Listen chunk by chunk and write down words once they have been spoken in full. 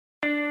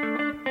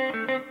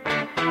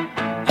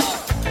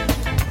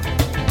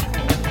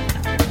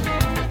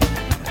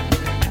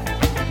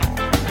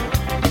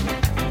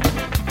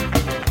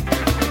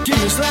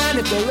this land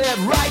if they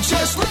live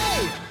righteously.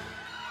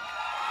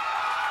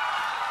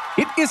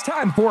 It is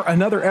time for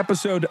another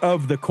episode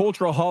of the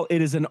Cultural Hall.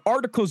 It is an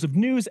Articles of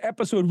News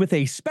episode with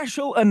a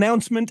special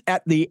announcement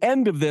at the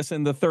end of this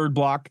in the third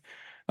block.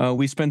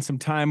 We spent some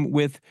time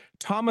with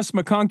Thomas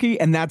McConkey,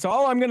 and that's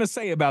all I'm going to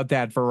say about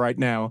that for right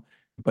now.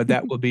 But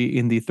that will be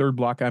in the third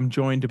block. I'm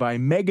joined by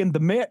Megan the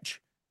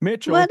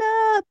Mitchell. What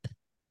up?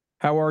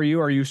 How are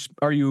you?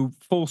 Are you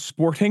full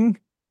sporting?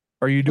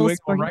 Are you doing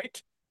all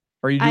right?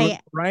 Are you doing all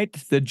right?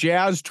 The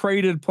Jazz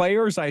traded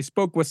players. I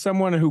spoke with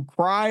someone who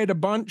cried a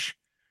bunch,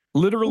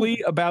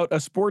 literally, about a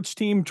sports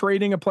team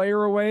trading a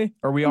player away.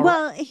 Are we all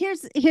right?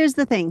 Well, here's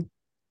the thing.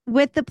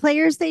 With the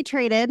players they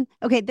traded,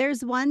 okay,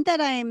 there's one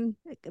that I'm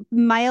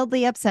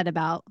mildly upset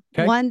about,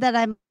 one that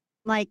I'm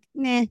like,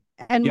 nah,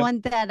 and one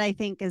that I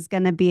think is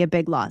going to be a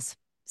big loss.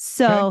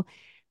 So,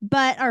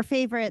 but our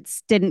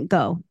favorites didn't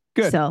go.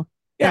 Good. So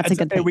that's a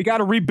good thing. We got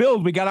to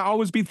rebuild. We got to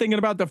always be thinking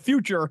about the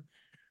future.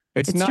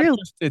 It's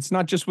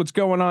not just what's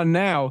going on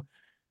now.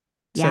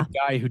 Said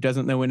guy who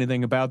doesn't know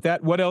anything about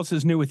that. What else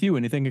is new with you?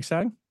 Anything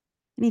exciting?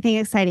 Anything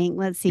exciting?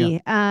 Let's see.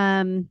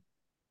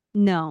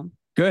 No.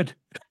 Good.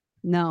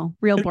 No,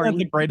 real boring. Isn't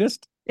that the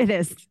greatest? It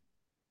is.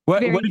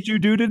 What did you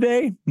do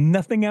today?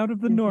 Nothing out of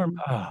the norm.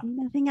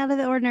 Nothing out of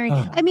the ordinary.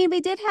 I mean,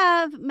 we did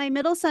have my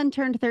middle son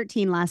turned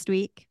 13 last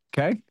week.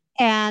 Okay.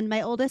 And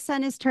my oldest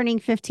son is turning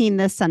 15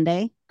 this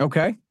Sunday.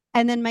 Okay.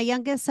 And then my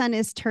youngest son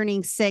is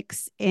turning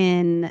 6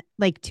 in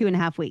like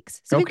 2.5 weeks.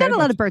 So we've got a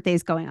lot of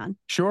birthdays going on.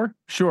 Sure.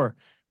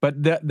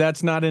 But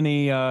that's not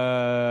any,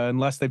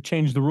 unless they've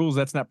changed the rules,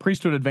 that's not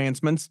priesthood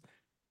advancements.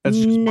 That's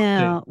just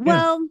no.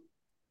 Well,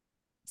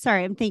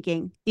 sorry, I'm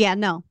thinking. Yeah,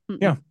 no.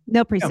 Yeah.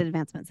 No priesthood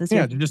advancements. It's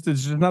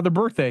just another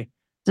birthday.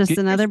 Just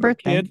another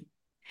birthday. Kid.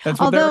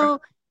 That's although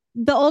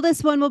the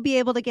oldest one will be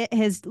able to get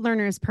his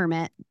learner's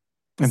permit.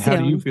 And soon.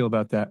 How do you feel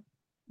about that?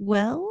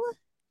 Well,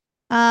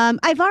 I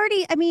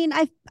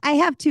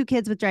have 2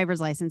 kids with driver's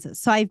licenses.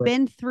 So I've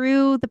been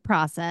through the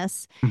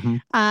process.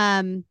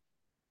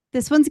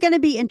 This one's going to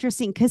be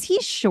interesting because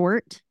he's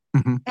short.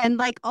 And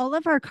like all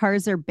of our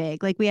cars are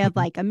big. Like we have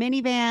like a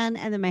minivan,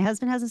 and then my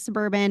husband has a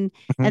Suburban,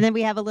 and then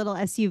we have a little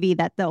SUV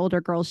that the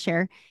older girls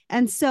share.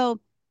 And so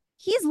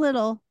he's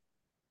little,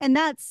 and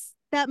that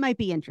might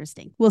be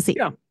interesing. We'll see.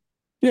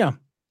 Yeah.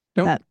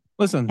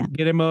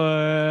 Get him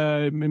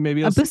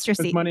maybe a booster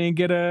seat money and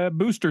get a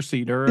booster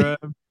seat or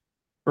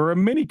a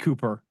Mini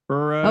Cooper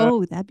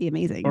or that'd be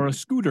amazing. Or a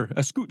scooter,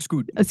 a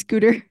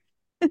scooter.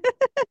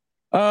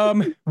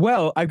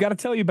 Well, I've got to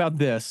tell you about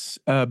this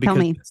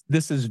because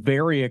this is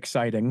very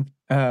exciting.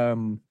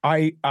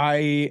 I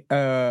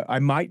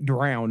might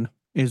drown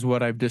is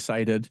what I've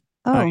decided.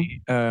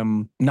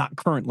 Not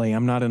currently.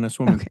 I'm not in a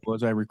swimming pool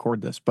as I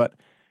record this, but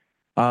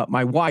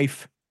my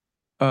wife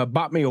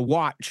bought me a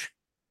watch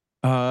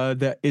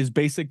that is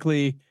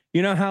basically,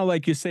 you know how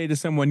like you say to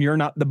someone, you're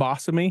not the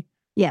boss of me?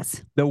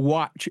 Yes. The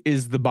watch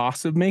is the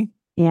boss of me.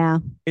 Yeah.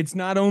 It's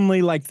not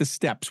only like the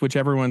steps, which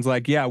everyone's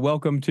like,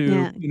 welcome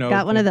to,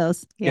 got one of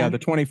those. Yeah. The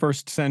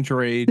 21st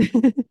century,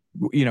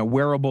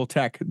 wearable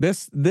tech.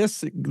 This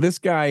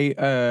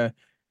guy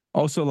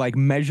also like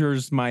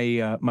measures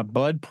my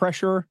blood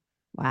pressure.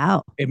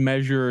 Wow. It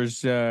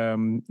measures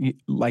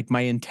like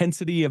my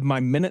intensity of my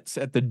minutes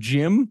at the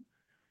gym.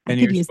 And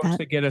you're supposed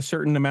to get a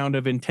certain amount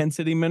of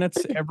intensity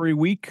minutes every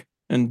week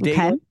and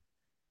daily.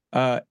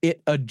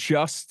 It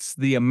adjusts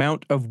the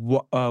amount of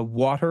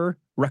water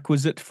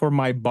requisite for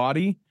my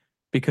body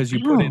because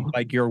you put in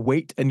like your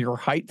weight and your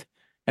height,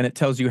 and it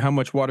tells you how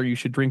much water you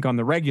should drink on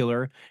the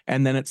regular.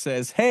 And then it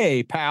says,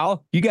 hey,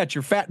 pal, you got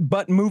your fat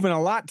butt moving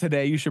a lot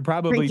today. You should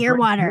probably drink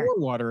more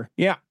water.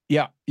 Yeah.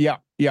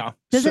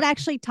 Does it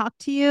actually talk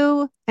to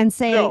you and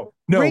say, no,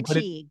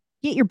 Richie,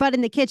 get your butt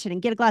in the kitchen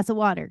and get a glass of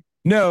water?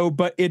 No,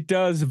 but it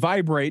does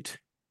vibrate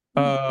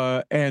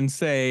and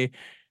say,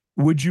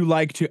 would you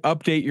like to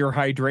update your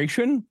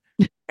hydration?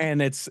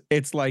 And it's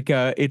like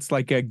a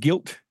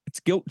guilt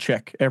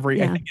check I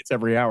think it's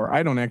every hour.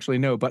 I don't actually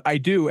know, but I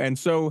do, and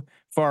so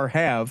far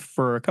have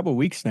for a couple of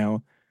weeks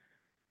now.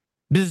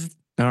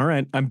 All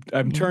right,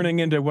 I'm turning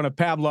into one of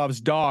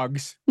Pavlov's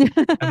dogs, and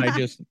I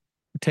just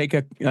take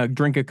a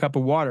drink a cup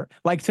of water.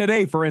 Like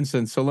today, for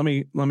instance. So let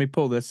me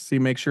pull this,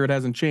 make sure it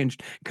hasn't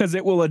changed, because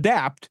it will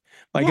adapt.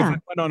 Like if I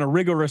went on a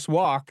rigorous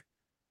walk,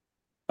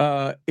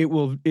 it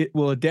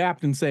will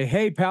adapt and say,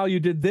 hey, pal, you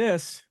did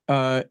this.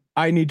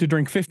 I need to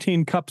drink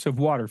 15 cups of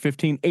water,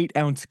 15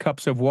 8-ounce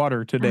cups of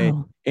water today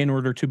in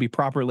order to be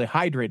properly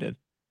hydrated.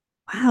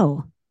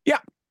 Wow. Yeah.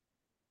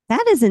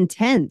 That is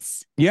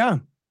intense. Yeah.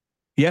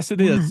 Yes,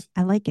 it is.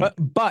 I like it.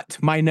 But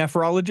my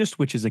nephrologist,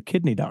 which is a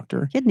kidney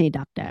doctor,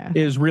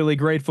 is really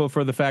grateful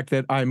for the fact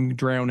that I'm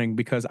drowning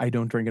because I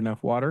don't drink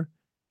enough water.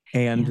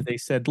 And they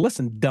said,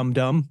 listen,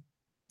 dum-dum.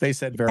 They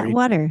said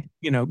water.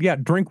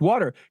 Drink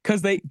water.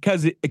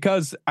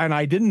 Because and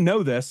I didn't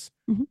know this,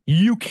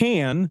 you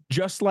can,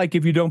 just like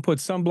if you don't put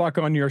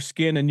sunblock on your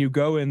skin and you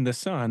go in the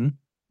sun,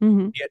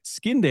 get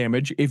skin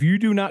damage. If you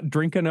do not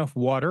drink enough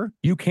water,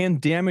 you can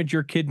damage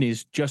your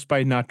kidneys just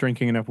by not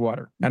drinking enough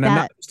water. And I'm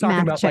not just talking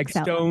about like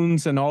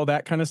stones and all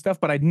that kind of stuff,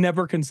 but I'd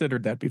never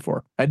considered that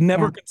before. I'd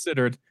never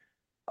considered,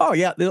 oh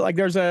yeah, like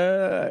there's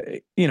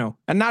a,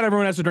 and not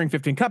everyone has to drink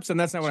 15 cups, and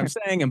that's not what I'm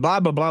saying, and blah,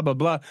 blah, blah, blah,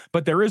 blah.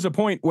 But there is a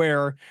point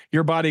where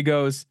your body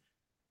goes,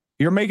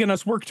 you're making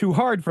us work too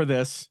hard for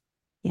this.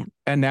 Yeah.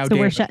 And now so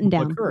we're shutting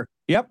down.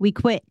 Yep. We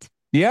quit.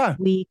 Yeah.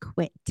 We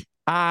quit.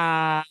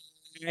 I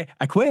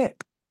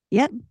quit.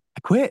 Yep. I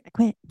quit.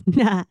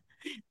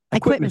 I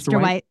quit,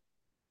 Mr. White.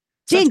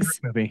 Jinx. Such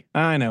a good movie.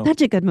 I know.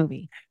 Such a good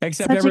movie.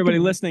 Except everybody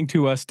listening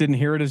to us didn't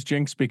hear it as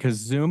Jinx because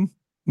Zoom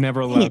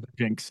never allowed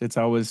Jinx. It's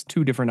always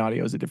two different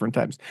audios at different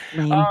times.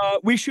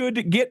 We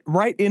should get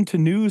right into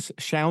news,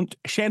 shan't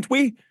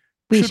we?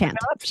 We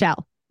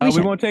shall. We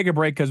won't take a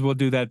break because we'll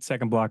do that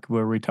second block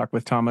where we talk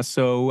with Thomas.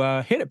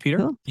 So hit it, Peter.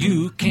 Cool.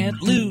 You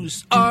can't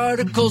lose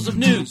articles of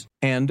news.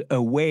 And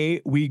away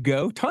we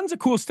go. Tons of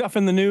cool stuff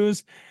in the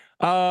news.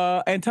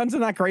 And tons of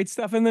not great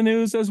stuff in the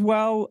news as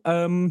well.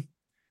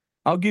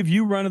 I'll give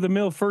you run of the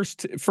mill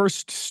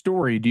first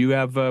story. Do you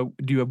have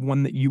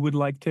one that you would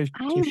like to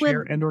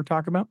share and or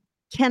talk about?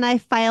 Can I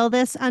file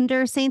this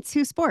under Saints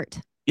Who Sport?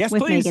 Yes,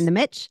 with please. Megan the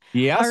Mitch.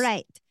 Yes. All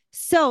right.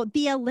 So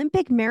the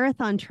Olympic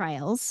marathon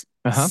trials,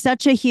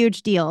 such a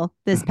huge deal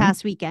this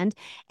past weekend,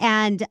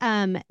 and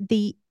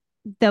the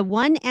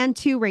 1 and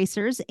 2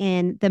 racers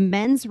in the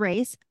men's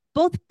race,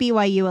 both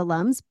BYU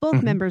alums,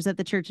 both members of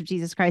the Church of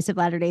Jesus Christ of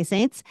Latter-day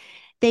Saints,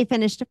 they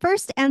finished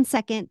first and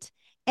second,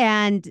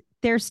 and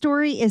their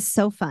story is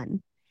so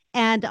fun.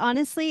 And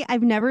honestly,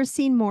 I've never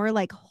seen more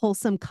like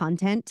wholesome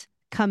content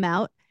come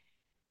out,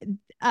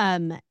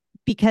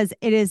 because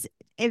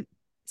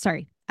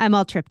sorry, I'm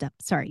all tripped up.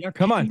 Sorry. Yeah,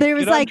 come on. There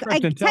was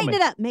tighten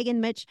it up,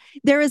 Megan Mitch.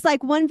 There was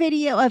like one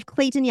video of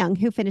Clayton Young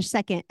who finished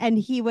second, and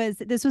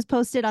this was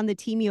posted on the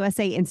Team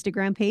USA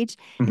Instagram page,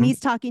 and he's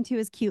talking to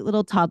his cute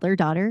little toddler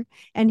daughter,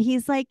 and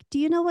he's like, "Do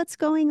you know what's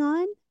going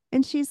on?"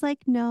 And she's like,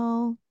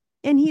 "No."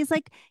 And he's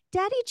like,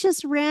 "Daddy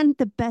just ran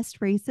the best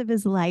race of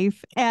his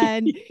life."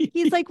 And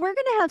he's like, "We're going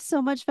to have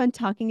so much fun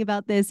talking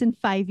about this in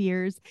 5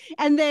 years."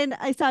 And then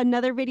I saw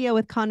another video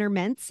with Connor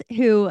Mantz,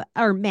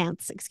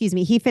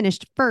 he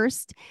finished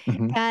first.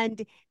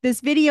 And this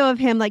video of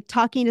him like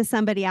talking to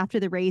somebody after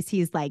the race,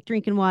 he's like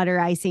drinking water,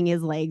 icing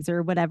his legs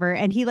or whatever.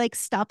 And he like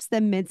stops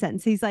them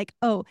mid-sentence. He's like,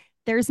 "Oh,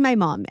 there's my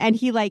mom." And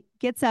he like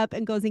gets up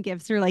and goes and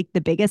gives her like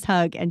the biggest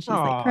hug, and she's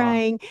like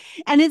crying,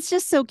 and it's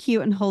just so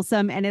cute and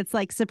wholesome. And it's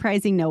like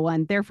surprising no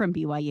one. They're from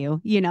BYU,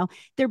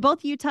 they're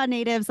both Utah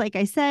natives, like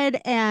I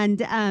said. And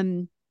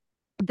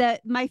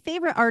my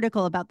favorite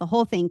article about the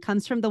whole thing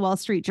comes from the Wall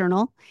Street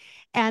Journal,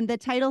 and the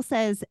title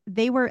says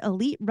they were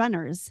elite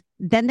runners,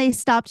 then they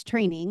stopped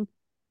training,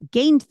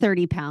 gained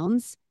 30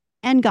 pounds,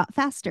 and got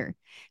faster.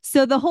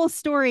 So the whole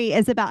story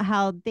is about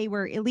how they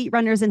were elite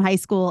runners in high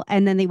school,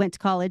 and then they went to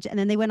college, and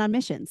then they went on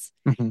missions.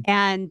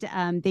 And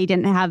they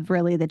didn't have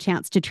really the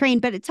chance to train,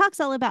 but it talks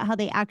all about how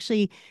they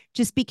actually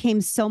just became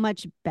so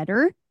much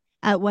better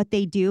at what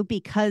they do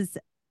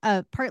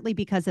partly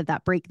because of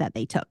that break that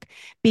they took,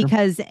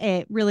 because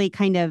it really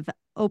kind of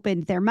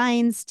opened their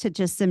minds to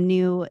just some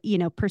new,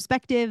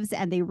 perspectives,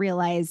 and they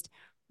realized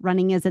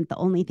running isn't the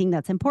only thing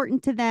that's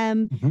important to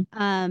them.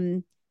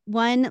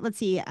 Let's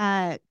see,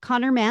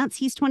 Connor Mantz,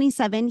 he's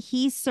 27.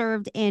 He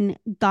served in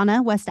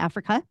Ghana, West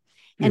Africa.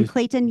 And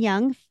Clayton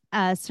Young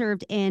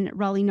served in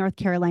Raleigh, North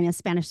Carolina,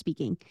 Spanish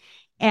speaking.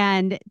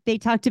 And they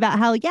talked about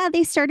how,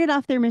 they started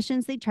off their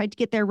missions. They tried to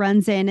get their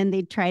runs in, and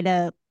they'd try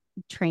to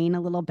train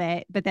a little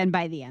bit. But then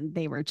by the end,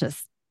 they were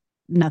just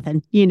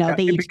nothing.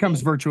 It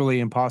becomes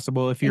virtually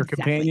impossible if your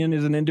companion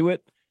isn't into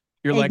it.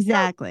 You're like,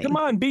 "Oh, come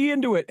on, be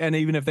into it." And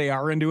even if they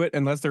are into it,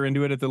 unless they're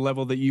into it at the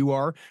level that you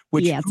are,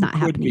 which it's not could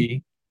happening.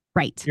 Be.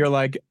 Right. You're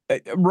like,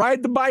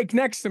 "Ride the bike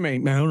next to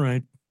me." All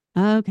right.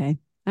 Okay.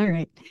 All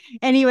right.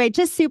 Anyway,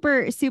 just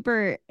super,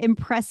 super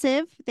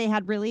impressive. They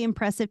had really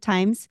impressive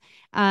times.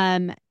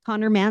 Connor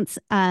Mantz,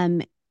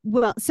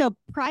 so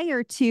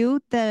prior to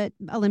the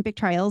Olympic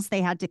trials,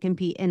 they had to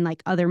compete in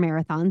like other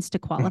marathons to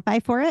qualify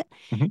for it.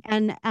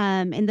 And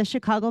in the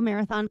Chicago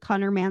Marathon,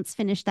 Connor Mantz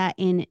finished that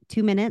in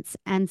 2 minutes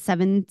and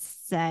 7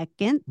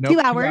 seconds. Nope, 2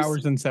 hours. 2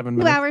 hours and 7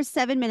 minutes. 2 hours,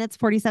 7 minutes,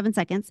 47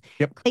 seconds.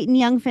 Yep. Clayton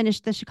Young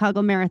finished the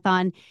Chicago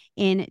Marathon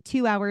in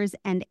 2 hours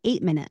and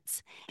 8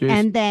 minutes. Jeez.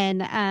 And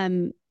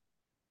then,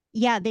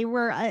 they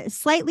were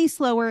slightly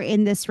slower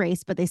in this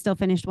race, but they still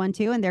finished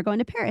 1-2, and they're going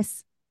to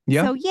Paris.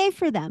 Yeah. So yay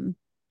for them.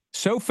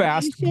 So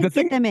fast. The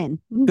thing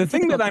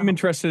that I'm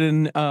interested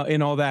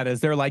in all that is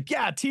they're like,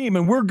 "Yeah, team,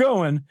 and we're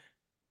going."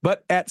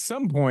 But at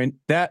some point,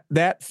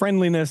 that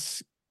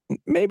friendliness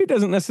maybe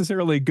doesn't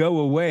necessarily go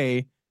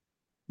away,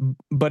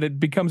 but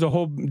it becomes a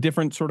whole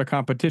different sort of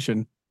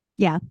competition.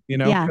 Yeah.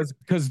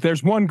 Because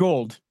there's one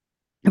gold.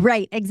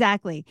 Right.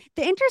 Exactly.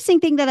 The interesting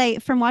thing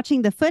from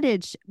watching the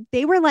footage,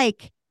 they were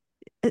like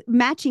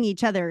matching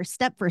each other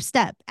step for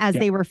step as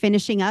they were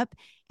finishing up.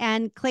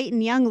 And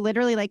Clayton Young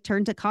literally like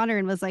turned to Connor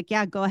and was like,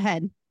 "Yeah, go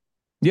ahead.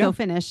 Go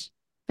finish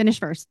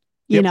first,"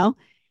 you know?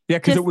 Yeah,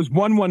 because it was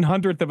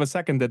 1/100th of a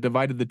second that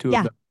divided the two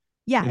of them.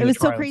 Yeah, in it the was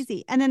so trials.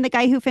 crazy. And then the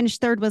guy who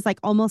finished third was like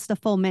almost a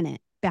full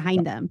minute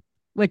behind him,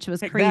 which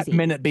was Take crazy. that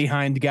minute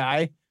behind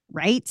guy.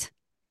 Right.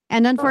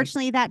 And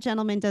unfortunately, that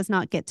gentleman does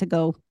not get to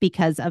go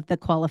because of the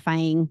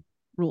qualifying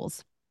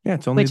rules. Yeah,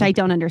 it's only which I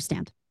don't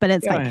understand, but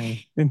it's fine.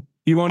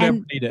 You won't ever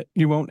need it.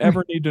 You won't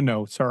ever need to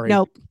know. Sorry.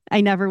 Nope,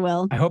 I never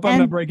will. I hope I'm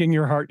not breaking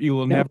your heart. You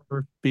will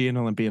never be an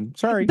Olympian.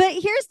 Sorry. But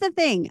here's the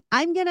thing.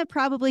 I'm going to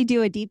probably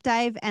do a deep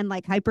dive and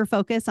like hyper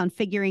focus on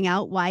figuring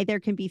out why there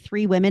can be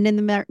 3 women in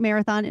the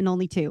marathon and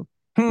only 2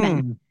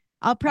 men.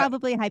 I'll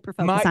probably hyper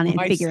focus on it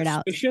and figure it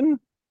out.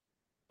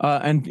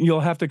 And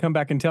you'll have to come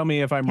back and tell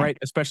me if I'm right,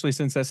 especially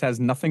since this has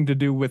nothing to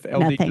do with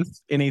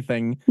LDS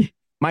anything.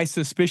 My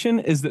suspicion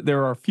is that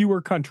there are fewer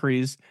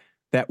countries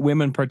that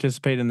women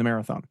participate in the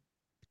marathon.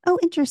 Oh,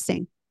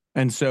 interesting.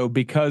 And so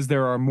because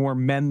there are more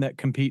men that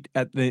compete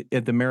at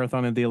the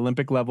marathon at the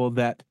Olympic level,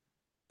 that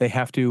they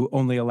have to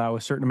only allow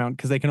a certain amount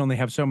because they can only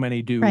have so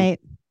many do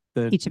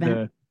each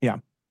event.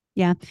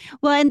 Yeah.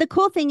 Well, and the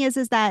cool thing is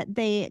that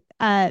they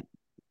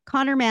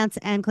Connor Mance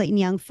and Clayton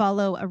Young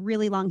follow a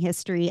really long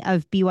history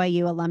of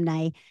BYU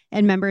alumni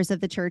and members of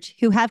the church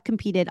who have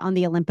competed on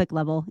the Olympic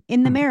level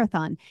in the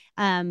marathon.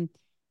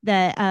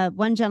 The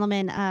one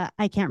gentleman,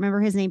 I can't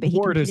remember his name, but he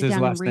competed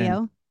down in Rio.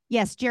 Name.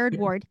 Yes, Jared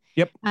Ward.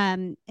 Yep.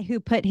 Who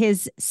put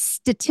his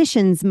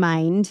statistician's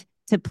mind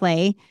to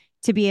play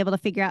to be able to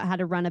figure out how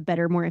to run a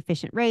better, more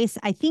efficient race.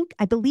 I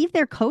believe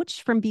their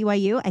coach from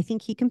BYU, I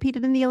think he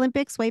competed in the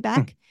Olympics way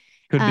back.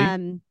 Could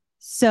be.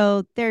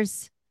 So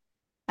there's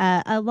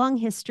a long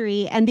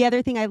history. And the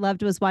other thing I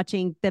loved was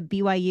watching the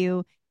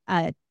BYU,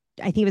 I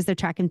think it was their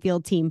track and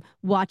field team,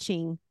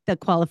 watching the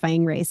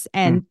qualifying race.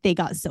 And they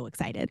got so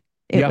excited.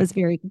 It was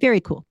very, very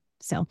cool.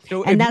 So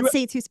and that's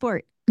Say2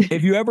 Sport.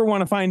 If you ever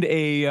want to find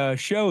a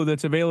show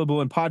that's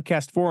available in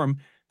podcast form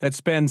that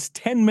spends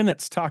 10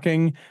 minutes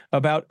talking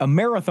about a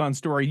marathon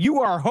story, you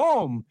are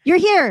home. You're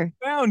here.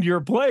 You found your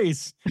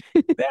place.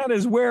 That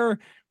is where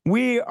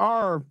we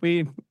are.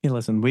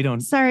 Listen, we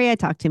don't. Sorry, I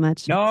talk too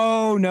much.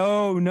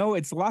 No.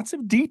 It's lots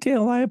of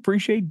detail. I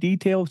appreciate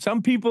detail.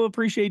 Some people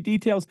appreciate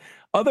details.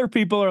 Other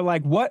people are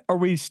like, what are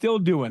we still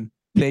doing?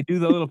 They do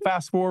the little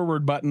fast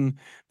forward button.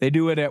 They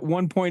do it at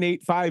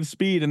 1.85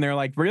 speed. And they're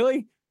like,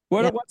 really?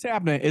 What's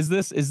happening? Is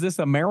this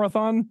a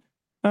marathon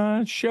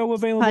show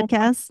available?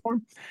 Podcast.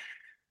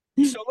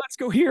 So let's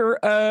go here.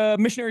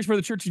 Missionaries for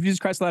the Church of Jesus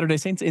Christ of Latter-day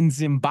Saints in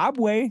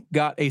Zimbabwe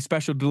got a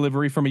special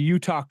delivery from a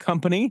Utah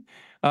company.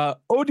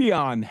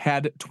 Odeon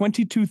had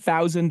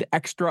 22,000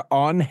 extra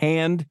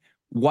on-hand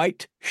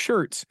white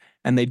shirts,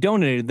 and they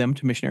donated them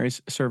to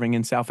missionaries serving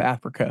in South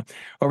Africa.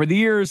 Over the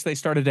years, they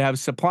started to have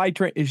supply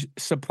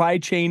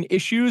chain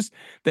issues.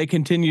 They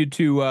continued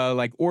to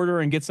order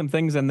and get some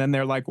things, and then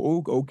they're like,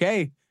 oh,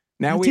 okay.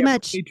 Now we have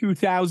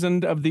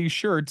 22,000 of these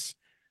shirts.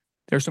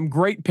 There's some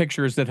great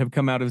pictures that have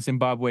come out of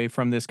Zimbabwe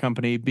from this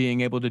company being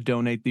able to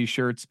donate these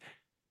shirts.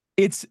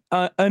 It's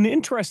an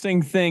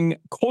interesting thing,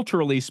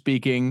 culturally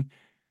speaking,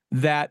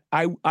 that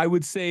I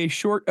would say,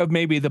 short of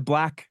maybe the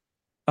black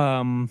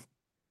name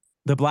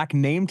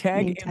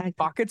tag in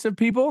pockets of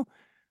people,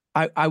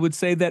 I would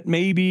say that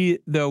maybe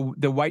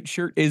the white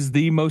shirt is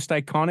the most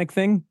iconic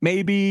thing.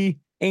 Maybe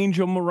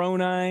Angel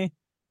Moroni.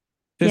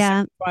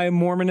 By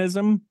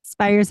Mormonism,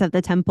 spires of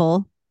the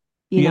temple,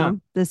 you know,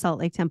 the Salt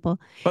Lake Temple.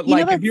 But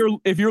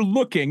if you're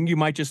looking, you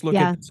might just look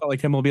at the Salt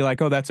Lake Temple and be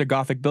like, oh, that's a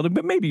Gothic building.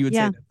 But maybe you would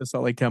say that's the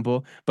Salt Lake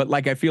Temple. But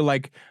I feel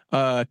like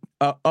a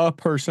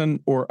person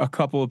or a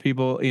couple of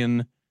people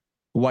in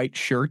white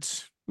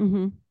shirts,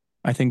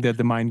 I think that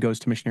the mind goes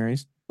to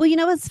missionaries. Well, you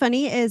know what's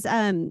funny is,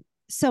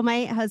 so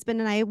my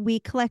husband and we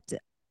collect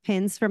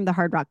pins from the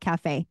Hard Rock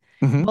Cafe.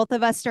 Both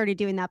of us started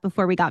doing that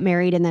before we got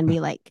married, and then we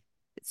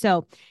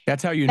So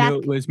that's how you knew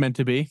it was meant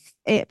to be.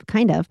 It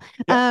kind of.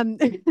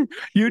 Yep.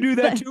 You do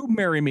that too.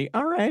 Marry me.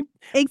 All right.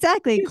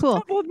 Exactly. Cool.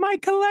 Doubled my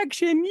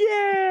collection.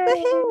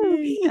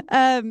 Yay.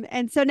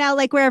 And so now,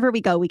 wherever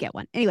we go, we get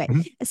one. Anyway,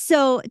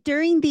 so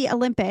during the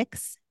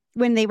Olympics,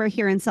 when they were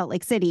here in Salt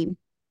Lake City,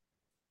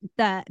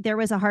 there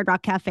was a Hard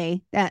Rock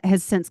Cafe that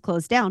has since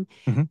closed down,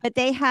 but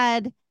they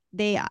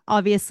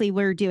obviously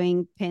were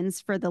doing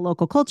pins for the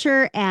local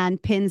culture and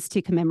pins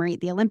to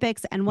commemorate the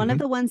Olympics. And one of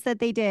the ones that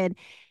they did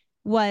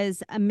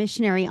was a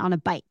missionary on a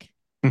bike.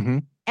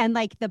 And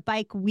the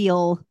bike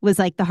wheel was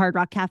the Hard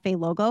Rock Cafe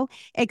logo,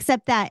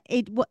 except that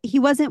he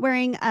wasn't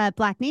wearing a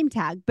black name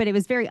tag, but it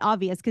was very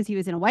obvious because he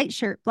was in a white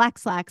shirt, black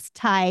slacks,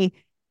 tie,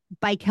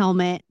 bike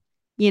helmet,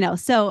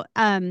 so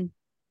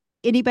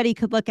anybody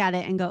could look at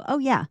it and go, oh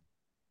yeah,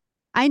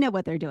 I know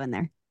what they're doing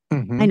there.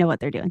 I know what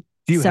they're doing.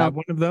 Do you have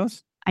one of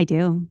those? I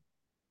do.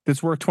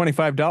 It's worth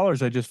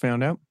 $25. I just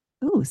found out.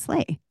 Ooh,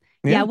 slay.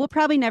 Yeah, we'll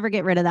probably never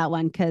get rid of that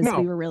one because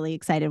we were really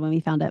excited when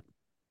we found it.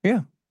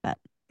 Yeah. But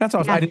that's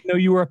awesome. I didn't know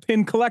you were a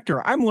pin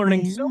collector. I'm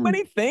learning so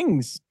many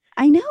things.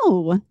 I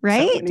know,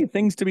 right? So many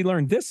things to be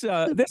learned.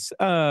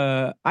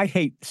 I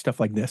hate stuff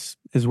like this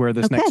is where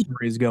this next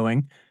story is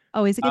going.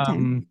 Always a good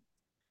time.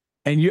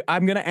 And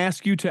I'm going to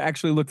ask you to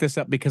actually look this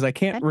up because I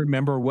can't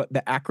remember what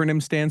the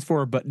acronym stands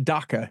for, but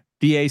DACA,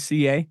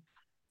 DACA.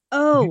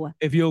 Oh,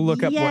 If you'll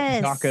look up what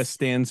DACA yes.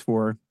 stands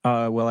for,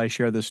 while I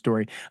share this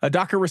story. A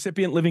DACA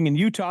recipient living in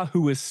Utah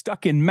who was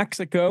stuck in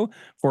Mexico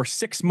for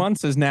 6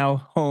 months is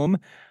now home.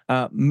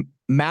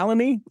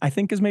 Malini, I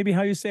think is maybe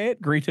how you say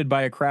it, greeted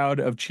by a crowd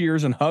of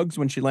cheers and hugs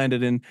when she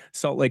landed in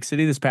Salt Lake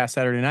City this past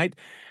Saturday night.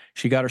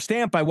 She got her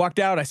stamp. I walked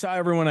out. I saw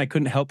everyone. I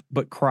couldn't help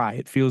but cry.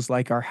 It feels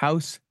like our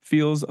house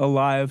feels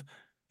alive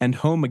and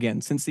home again.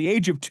 Since the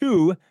age of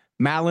 2,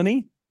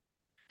 Malini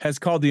has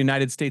called the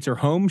United States her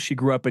home. She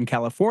grew up in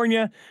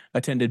California,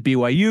 attended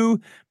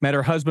BYU, met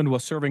her husband while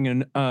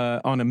serving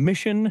on a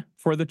mission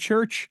for the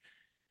church.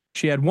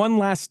 She had one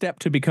last step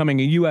to becoming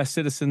a U.S.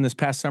 citizen this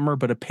past summer,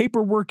 but a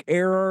paperwork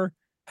error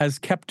has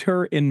kept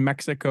her in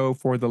Mexico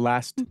for the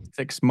last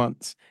 6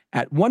 months.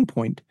 At one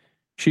point,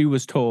 she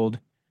was told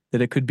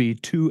that it could be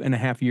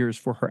 2.5 years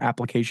for her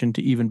application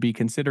to even be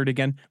considered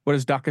again. What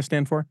does DACA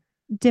stand for?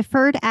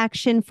 Deferred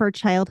Action for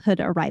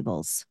Childhood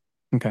Arrivals.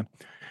 Okay.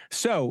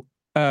 So,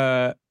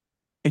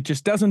 it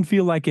just doesn't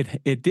feel like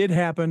it did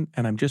happen,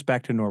 and I'm just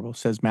back to normal,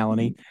 says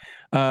Malini.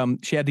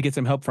 She had to get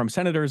some help from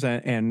senators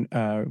and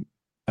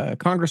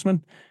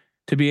congressmen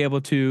to be able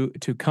to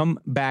come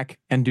back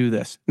and do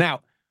this.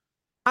 Now,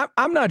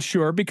 I'm not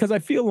sure because I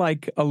feel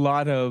like a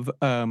lot of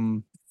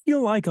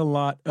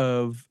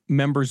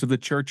members of the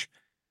church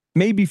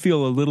maybe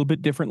feel a little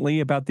bit differently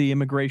about the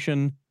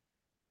immigration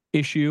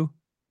issue.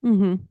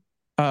 Mm-hmm.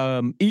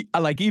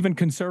 Like even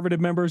conservative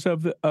members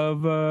of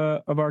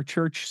our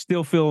church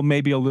still feel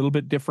maybe a little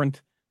bit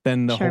different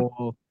than the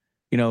whole,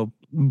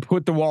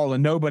 put the wall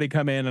and nobody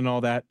come in and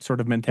all that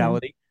sort of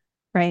mentality.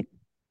 Right.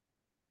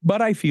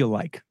 But I feel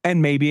like,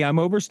 and maybe I'm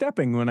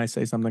overstepping when I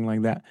say something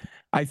like that,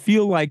 I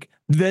feel like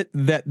that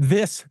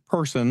this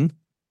person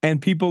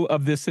and people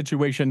of this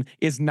situation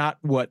is not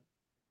what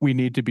we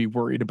need to be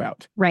worried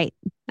about. Right.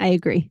 I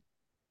agree.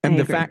 And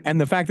the fact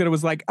that it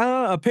was like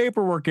a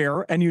paperwork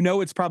error, and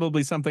it's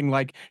probably something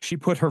like she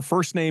put her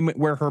first name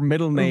where her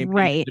middle name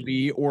needed to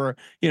be, or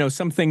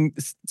something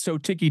so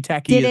ticky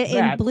tacky. Did it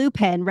in blue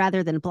pen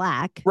rather than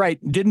black? Right.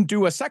 Didn't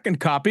do a second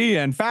copy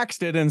and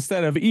faxed it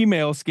instead of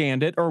email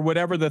scanned it, or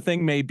whatever the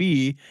thing may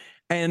be,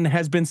 and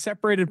has been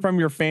separated from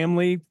your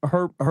family,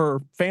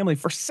 her family,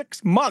 for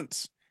 6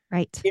 months.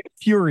 Right.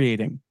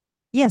 Infuriating.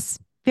 Yes,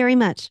 very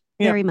much.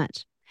 Very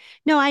much.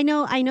 No, I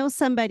know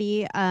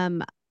somebody.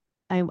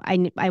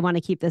 I want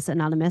to keep this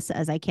anonymous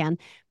as I can,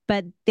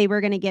 but they were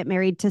going to get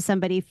married to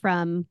somebody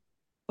from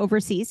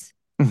overseas.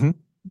 Mm-hmm.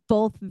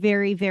 Both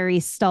very, very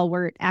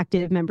stalwart,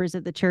 active members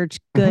of the church,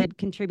 good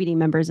contributing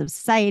members of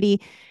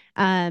society.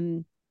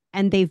 And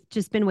they've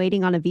just been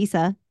waiting on a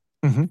visa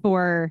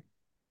for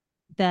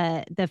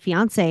the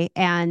fiance,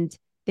 and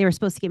they were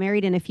supposed to get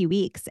married in a few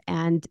weeks,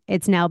 and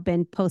it's now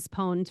been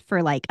postponed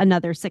for like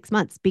another 6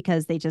 months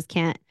because they just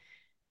can't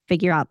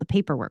figure out the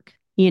paperwork.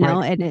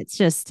 And it's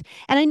just,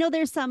 and I know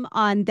there's some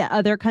on the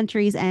other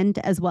country's end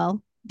as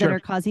well that are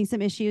causing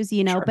some issues,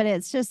 but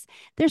it's just,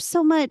 there's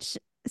so much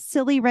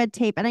silly red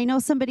tape. And I know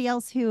somebody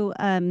else who,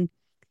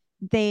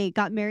 they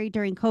got married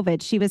during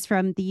COVID. She was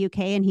from the UK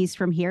and he's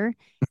from here,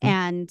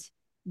 and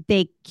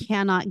they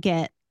cannot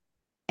get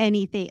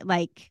anything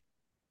like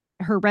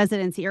her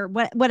residency or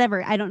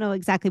whatever. I don't know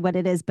exactly what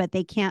it is, but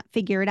they can't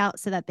figure it out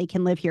so that they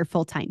can live here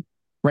full time.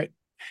 Right.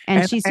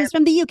 And she's just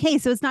from the UK.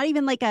 So it's not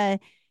even like a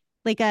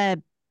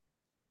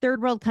third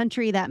world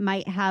country that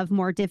might have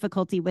more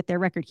difficulty with their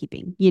record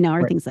keeping,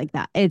 or things like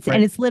that. And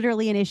it's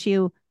literally an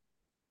issue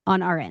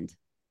on our end.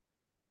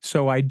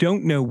 So I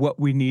don't know what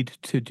we need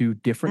to do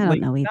differently. I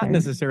don't know either. Not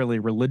necessarily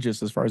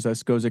religious as far as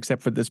this goes,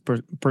 except for this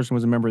person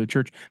was a member of the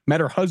church, met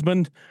her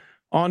husband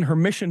on her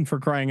mission, for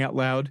crying out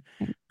loud.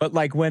 But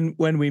like when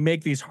we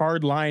make these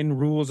hard line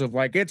rules of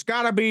like, it's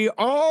got to be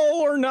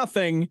all or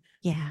nothing.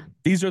 Yeah.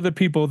 These are the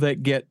people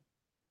that get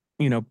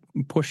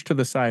pushed to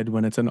the side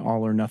when it's an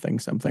all or nothing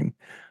something.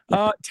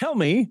 Yep. Tell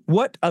me,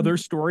 what other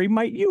story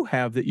might you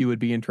have that you would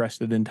be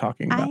interested in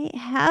talking about? I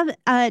have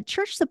a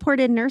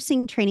church-supported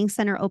nursing training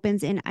center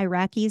opens in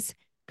Iraq's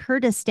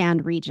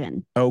Kurdistan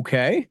region.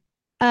 Okay.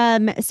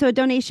 So a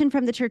donation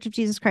from the Church of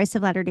Jesus Christ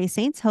of Latter-day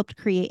Saints helped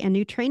create a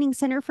new training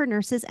center for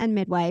nurses and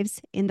midwives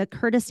in the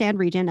Kurdistan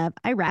region of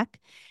Iraq.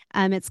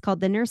 It's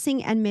called the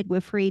Nursing and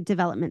Midwifery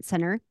Development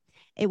Center.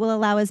 It will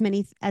allow as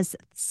many as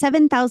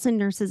 7,000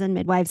 nurses and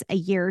midwives a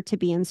year to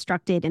be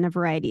instructed in a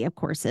variety of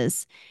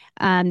courses.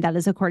 That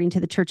is according to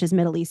the church's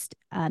Middle East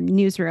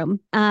newsroom.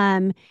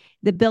 The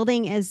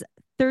building is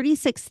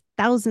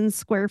 36,000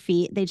 square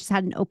feet. They just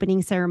had an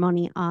opening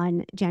ceremony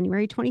on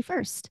January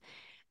 21st.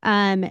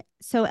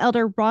 So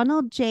Elder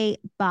Ronald J.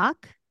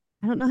 Bach,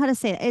 I don't know how to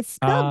say it. It's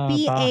spelled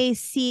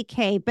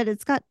B-A-C-K, but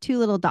it's got 2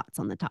 little dots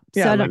on the top.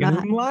 Yeah, so I like don't know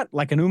an umlaut,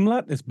 like an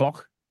umlaut is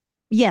Bach.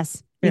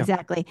 Yes. Yeah.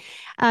 Exactly.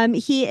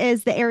 He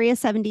is the Area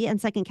 70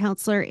 and second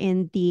counselor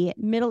in the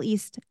Middle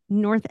East,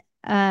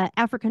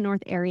 Africa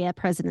North area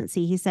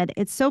presidency. He said,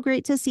 "It's so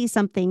great to see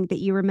something that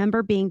you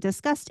remember being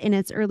discussed in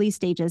its early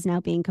stages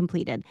now being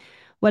completed.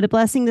 What a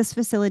blessing this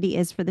facility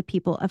is for the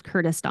people of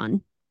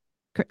Kurdistan."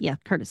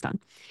 Kurdistan.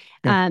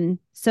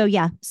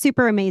 Yeah.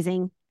 Super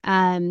amazing.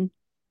 And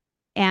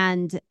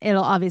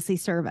it'll obviously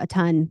serve a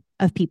ton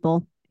of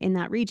people in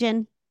that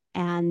region.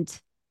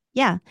 And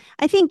yeah,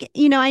 I think,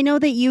 I know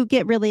that you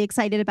get really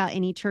excited about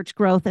any church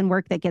growth and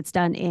work that gets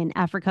done in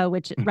Africa,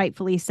 which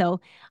rightfully so.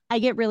 I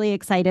get really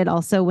excited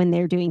also when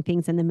they're doing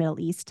things in the Middle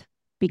East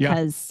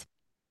because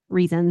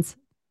reasons,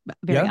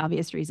 very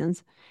obvious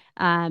reasons.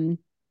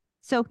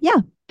 So yeah,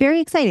 very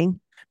exciting.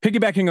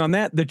 Piggybacking on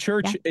that, the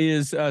church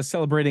is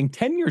celebrating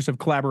 10 years of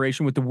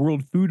collaboration with the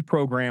World Food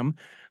Program.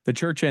 The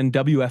church and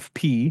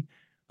WFP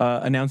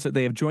announced that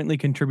they have jointly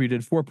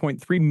contributed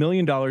 $4.3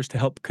 million to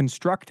help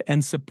construct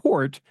and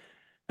support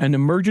an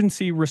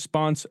emergency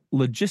response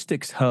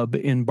logistics hub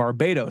in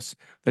Barbados.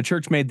 The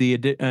church made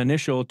the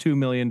initial $2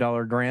 million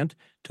grant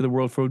to the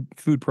World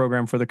Food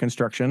Program for the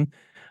construction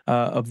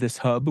of this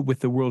hub,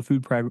 with the World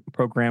Food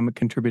Program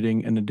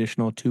contributing an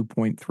additional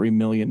 $2.3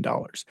 million.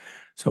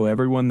 So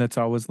everyone that's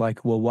always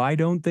like, well, why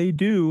don't they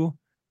do?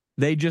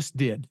 They just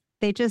did.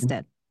 They just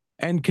did.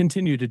 And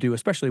continue to do,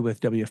 especially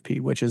with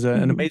WFP, which is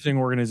an amazing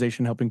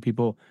organization helping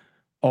people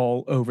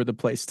all over the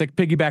place. To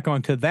piggyback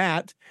onto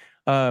that,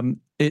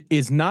 it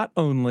is not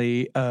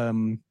only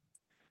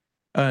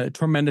a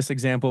tremendous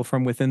example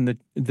from within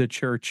the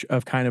church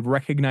of kind of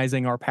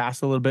recognizing our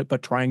past a little bit,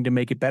 but trying to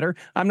make it better.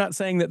 I'm not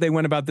saying that they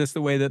went about this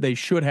the way that they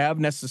should have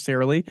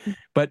necessarily,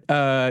 but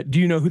do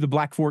you know who the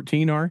Black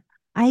 14 are?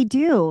 I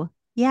do.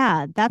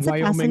 Yeah, that's a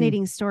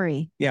fascinating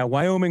story. Yeah,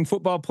 Wyoming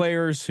football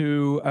players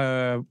who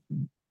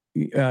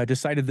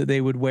decided that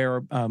they would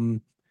wear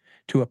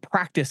to a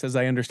practice, as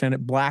I understand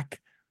it, black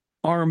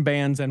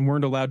armbands and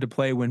weren't allowed to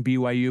play when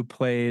BYU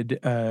played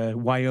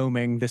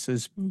Wyoming. This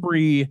is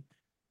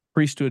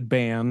pre-priesthood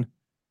ban.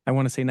 I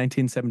want to say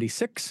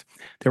 1976.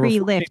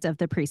 Pre-lift of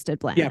the priesthood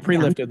ban. Yeah,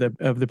 pre-lift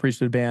of the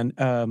priesthood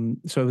ban.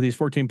 So these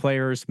 14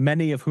 players,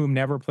 many of whom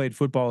never played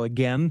football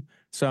again,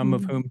 some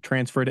of whom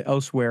transferred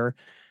elsewhere.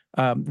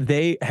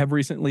 They have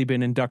recently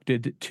been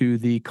inducted to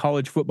the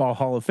College Football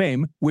Hall of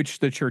Fame, which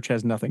the church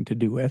has nothing to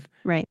do with.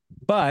 Right.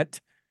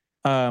 But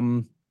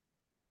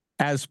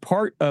as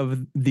part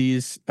of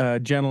these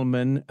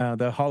gentlemen,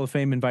 the Hall of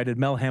Fame invited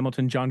Mel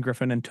Hamilton, John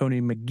Griffin, and Tony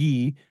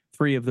McGee,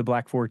 3 of the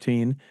Black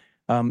 14,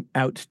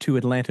 out to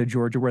Atlanta,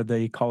 Georgia, where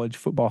the College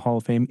Football Hall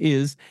of Fame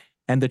is.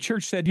 And the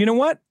church said, you know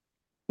what?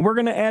 We're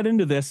going to add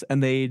into this.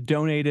 And they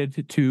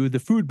donated to the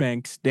food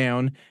banks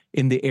down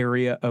in the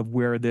area of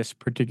where this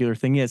particular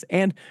thing is.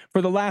 And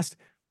for the last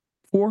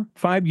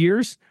 4-5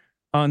 years,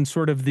 on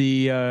sort of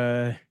the,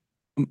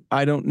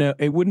 I don't know,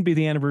 it wouldn't be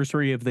the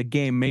anniversary of the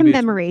game. Maybe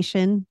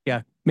commemoration.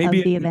 Maybe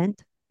of the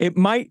event. It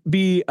might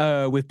be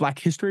with Black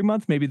History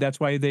Month. Maybe that's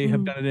why they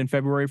have done it in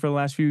February for the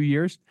last few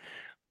years.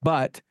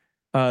 But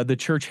the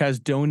church has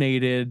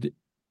donated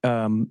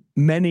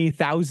many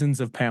thousands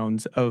of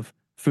pounds of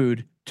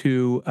food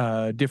to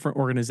different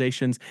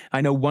organizations.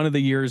 I know one of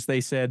the years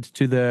they said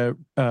to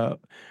the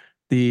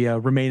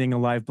remaining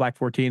alive Black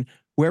 14,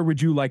 where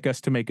would you like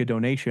us to make a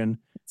donation?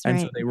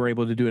 So they were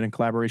able to do it in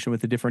collaboration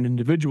with the different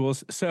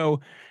individuals.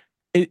 So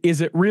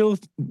is it real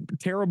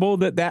terrible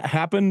that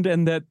happened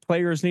and that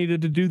players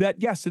needed to do that?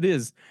 Yes, it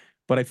is.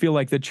 But I feel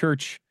like the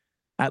church,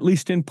 at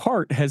least in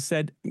part, has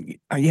said,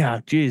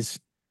 this.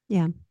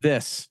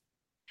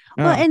 Well,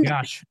 and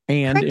gosh.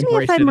 And correct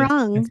me if I'm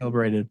wrong.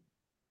 Celebrated.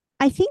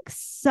 I think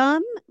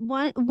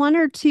one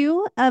or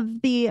two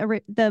of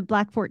the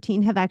Black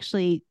 14 have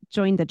actually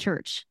joined the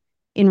church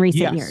in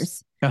recent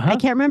years. I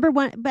can't remember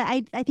one, but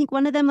I think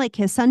one of them, like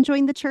his son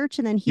joined the church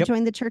and then he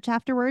joined the church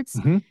afterwards.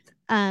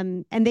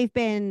 And they've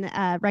been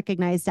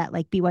recognized at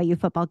like BYU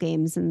football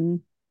games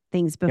and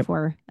things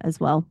before as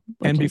well.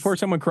 And before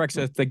someone corrects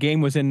us, the game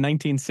was in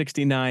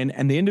 1969.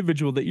 And the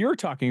individual that you're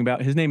talking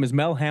about, his name is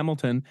Mel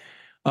Hamilton.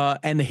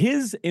 And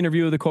his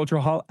interview with the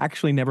Cultural Hall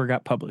actually never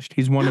got published.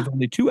 He's one of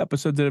only 2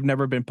 episodes that have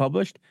never been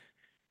published.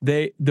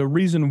 The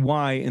reason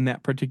why in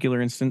that particular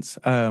instance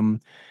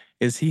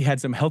is he had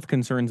some health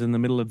concerns in the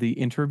middle of the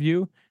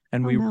interview,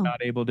 and we were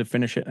not able to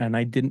finish it. And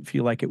I didn't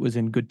feel like it was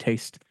in good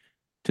taste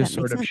to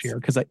sort of share,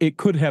 because it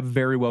could have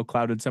very well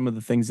clouded some of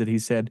the things that he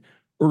said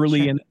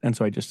early in, and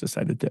so I just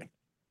decided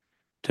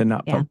to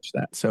not publish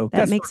that. So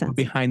that makes sense.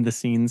 Behind the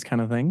scenes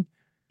kind of thing.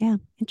 Yeah,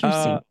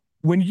 interesting.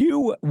 When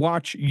you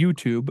watch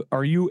YouTube,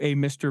 are you a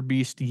Mr.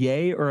 Beast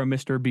yay or a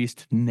Mr.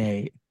 Beast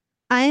nay?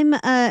 I'm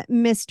a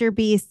Mr.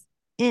 Beast.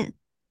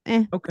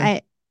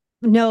 Okay.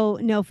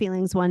 No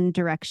feelings one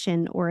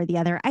direction or the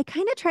other. I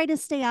kind of try to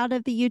stay out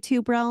of the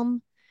YouTube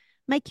realm.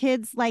 My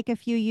kids like a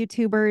few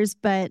YouTubers,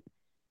 but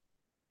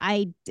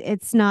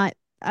it's not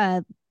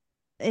a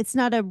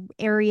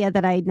area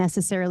that I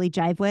necessarily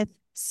jive with.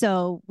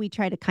 So we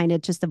try to kind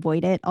of just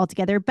avoid it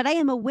altogether. But I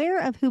am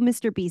aware of who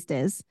Mr. Beast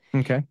is.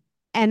 Okay.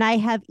 And I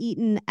have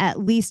eaten at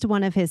least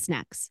one of his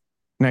snacks.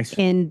 Nice.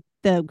 In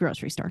the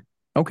grocery store.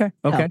 Okay.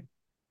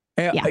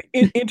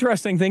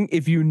 Interesting thing.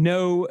 If you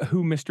know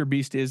who Mr.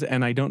 Beast is,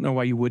 and I don't know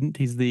why you wouldn't,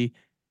 he's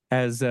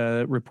as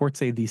reports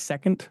say, the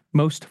second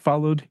most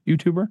followed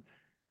YouTuber,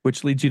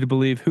 which leads you to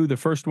believe who the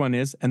first one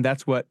is. And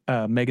that's what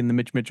Megan the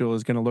Mitch Mitchell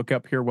is going to look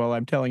up here while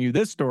I'm telling you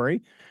this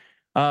story.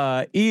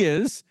 He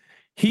is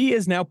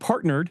now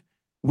partnered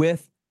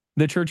with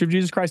the Church of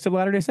Jesus Christ of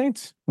Latter-day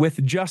Saints,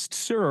 with Just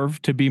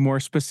Serve, to be more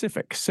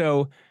specific.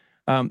 So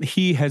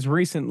He has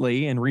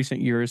recently, in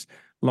recent years,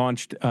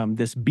 launched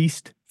this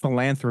Beast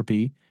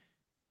Philanthropy.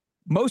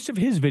 Most of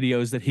his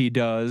videos that he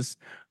does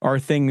are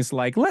things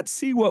like, let's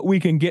see what we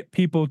can get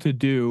people to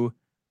do.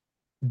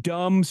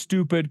 Dumb,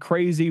 stupid,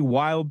 crazy,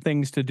 wild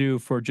things to do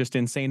for just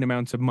insane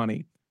amounts of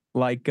money.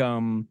 Like,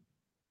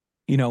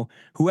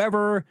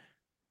 whoever,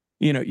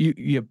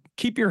 you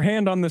keep your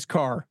hand on this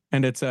car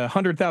and it's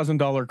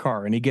 $100,000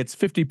 car and he gets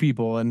 50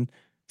 people and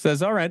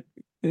says, all right,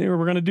 we're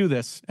going to do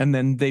this. And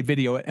then they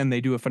video it and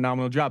they do a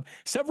phenomenal job.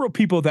 Several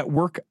people that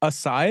work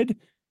aside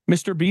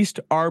Mr. Beast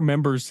are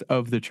members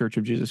of the Church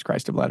of Jesus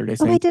Christ of Latter-day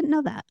Saints. Oh, I didn't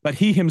know that. But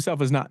he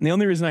himself is not. And the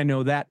only reason I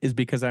know that is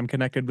because I'm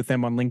connected with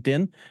them on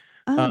LinkedIn.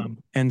 Oh.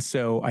 And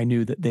so I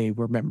knew that they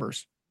were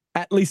members,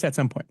 at least at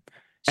some point.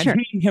 Sure.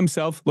 And he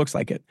himself looks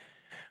like it.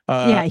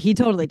 Yeah, he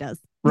totally does.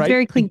 He's right?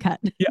 very clean cut.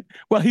 Yeah.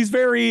 Well, he's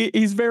very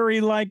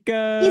like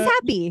he's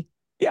happy.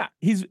 Yeah,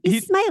 he's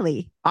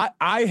smiley.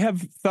 I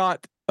have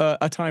thought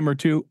a time or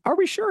two, are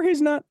we sure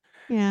he's not?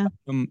 Yeah.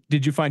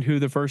 Did you find who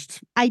the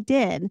first? I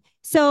did.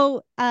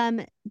 So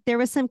there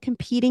was some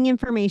competing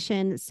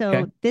information.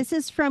 So this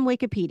is from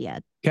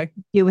Wikipedia. Okay.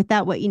 Do with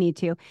that what you need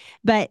to.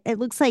 But it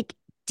looks like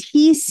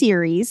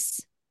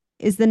T-Series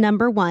is the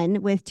number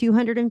one with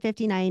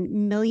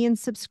 259 million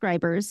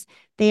subscribers.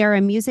 They are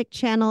a music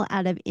channel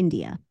out of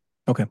India.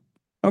 Okay.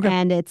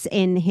 And it's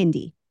in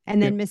Hindi.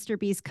 And then Mr.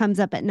 Beast comes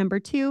up at number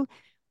 2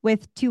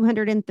 with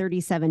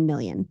 237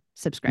 million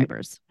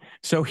subscribers.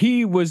 So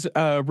he was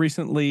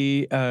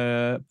recently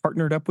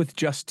partnered up with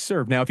Just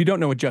Serve. Now, if you don't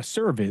know what Just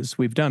Serve is,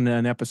 we've done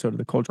an episode of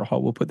the Culture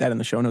Hall. We'll put that in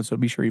the show notes, so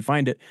be sure you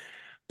find it.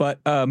 But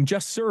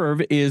Just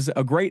Serve is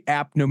a great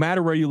app, no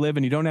matter where you live,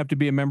 and you don't have to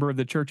be a member of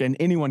the church, and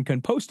anyone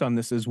can post on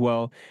this as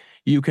well.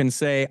 You can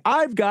say,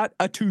 I've got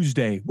a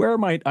Tuesday. Where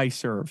might I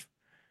serve?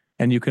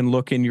 And you can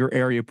look in your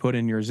area, put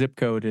in your zip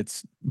code.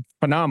 It's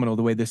phenomenal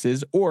the way this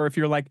is. Or if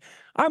you're like,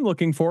 I'm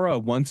looking for a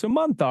once a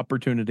month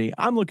opportunity.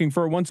 I'm looking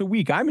for a once a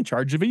week. I'm in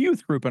charge of a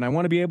youth group and I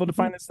want to be able to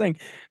find this thing.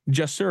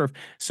 Just Serve.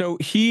 So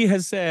he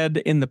has said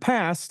in the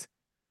past,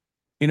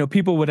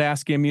 people would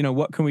ask him,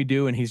 what can we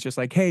do? And he's just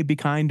like, hey, be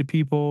kind to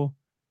people.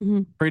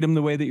 Treat them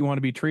the way that you want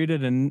to be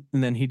treated. And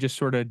then he just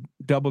sort of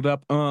doubled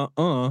up,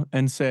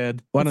 and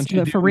said, why don't you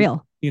do it for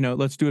real?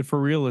 Let's do it for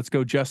real. Let's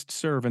go Just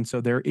Serve. And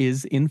so there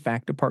is, in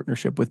fact, a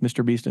partnership with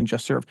Mr. Beast and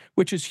Just Serve,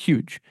 which is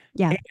huge.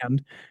 Yeah.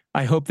 And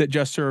I hope that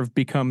Just Serve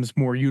becomes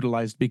more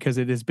utilized because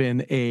it has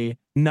been a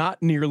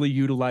not nearly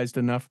utilized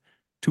enough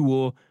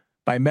tool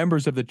by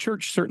members of the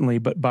church, certainly,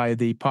 but by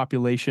the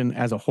population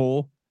as a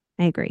whole.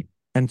 I agree.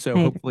 And so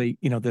hopefully,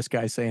 this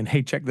guy's saying,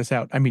 hey, check this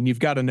out. I mean, you've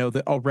got to know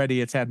that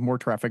already it's had more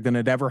traffic than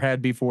it ever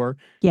had before.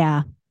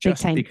 Yeah.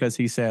 Just because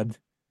he said,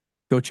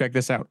 go check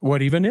this out.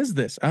 What even is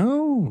this?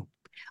 Oh.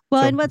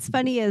 Well, and what's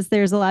funny is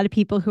there's a lot of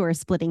people who are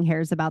splitting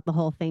hairs about the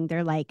whole thing.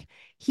 They're like,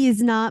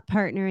 he's not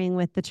partnering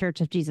with the Church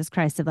of Jesus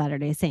Christ of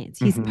Latter-day Saints.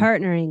 He's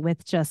partnering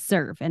with Just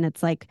Serve. And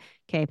it's like,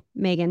 okay,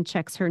 Megan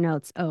checks her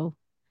notes. Oh,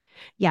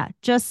 yeah.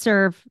 Just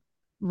Serve,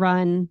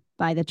 run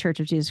by the Church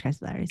of Jesus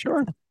Christ of Latter-day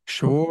Saints.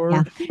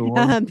 Sure.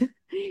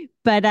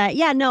 But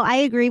no, I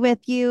agree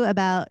with you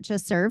about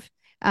Just Serve.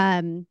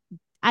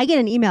 I get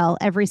an email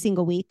every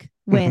single week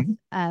with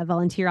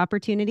volunteer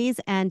opportunities.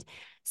 And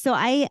so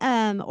I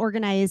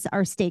organize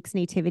our Stakes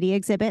Nativity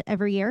exhibit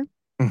every year.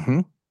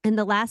 In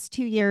the last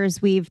 2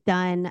 years, we've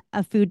done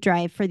a food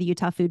drive for the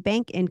Utah Food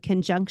Bank in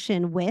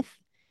conjunction with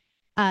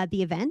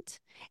the event.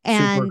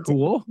 And super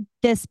cool.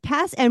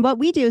 And what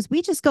we do is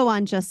we just go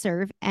on Just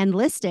Serve and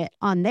list it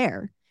on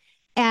there.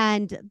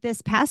 And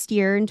this past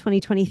year in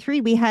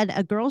 2023, we had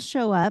a girl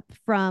show up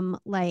from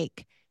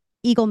like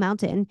Eagle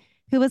Mountain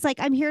who was like,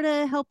 I'm here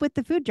to help with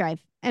the food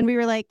drive. And we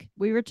were like,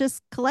 we were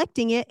just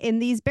collecting it in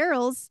these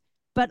barrels,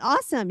 but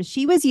awesome.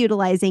 She was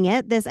utilizing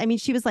it.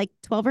 She was like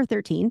 12 or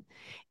 13.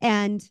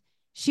 And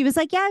she was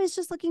like, yeah, I was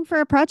just looking for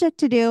a project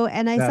to do.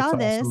 And I saw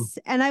this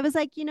and I was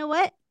like, you know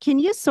what? Can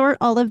you sort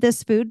all of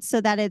this food so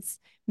that it's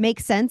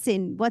makes sense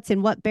in what's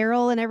in what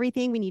barrel and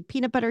everything? We need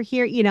peanut butter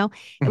here.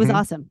 It was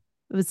awesome.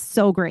 It was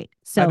so great.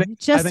 So I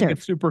think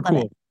it's super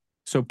cool.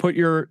 So put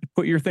your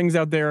things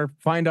out there,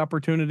 find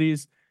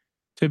opportunities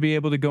to be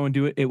able to go and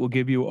do it. It will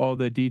give you all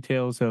the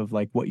details of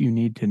like what you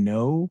need to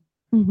know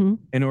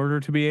in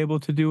order to be able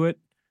to do it.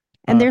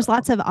 And there's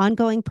lots of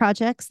ongoing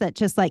projects that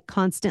just like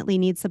constantly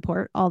need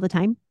support all the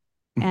time.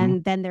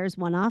 And then there's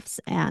one-offs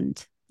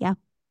and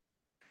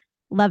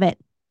love it.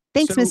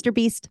 Thanks, Mr.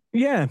 Beast.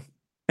 Yeah.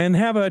 And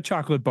have a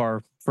chocolate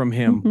bar from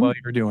him while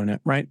you're doing it,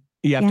 right?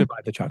 You have to buy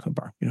the chocolate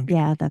bar.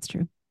 Yeah, that's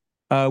true.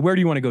 Where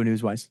do you want to go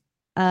news-wise?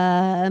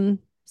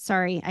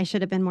 Sorry, I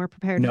should have been more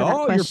prepared for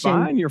that question.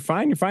 No, you're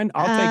fine.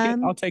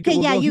 I'll take it. Okay,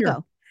 we'll you here.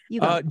 go. You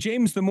go.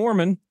 James the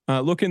Mormon,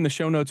 look in the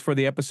show notes for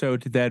the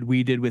episode that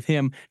we did with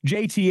him.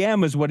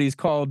 JTM is what he's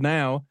called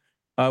now.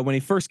 When he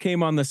first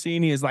came on the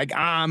scene, he is like,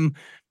 I'm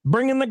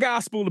bringing the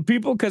gospel to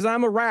people because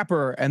I'm a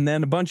rapper. And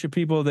then a bunch of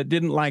people that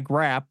didn't like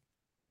rap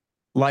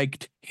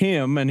liked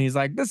him, and he's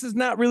like, this is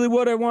not really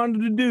what I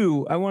wanted to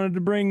do. I wanted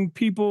to bring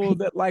people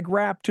that like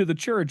rap to the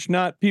church,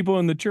 not people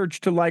in the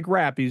church to like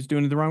rap. He's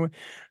doing it the wrong way.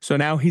 So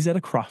now he's at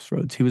a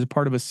crossroads. He was a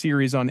part of a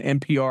series on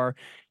NPR.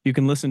 You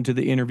can listen to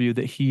the interview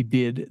that he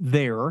did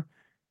there.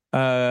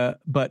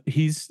 But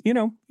he's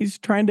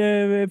trying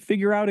to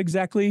figure out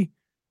exactly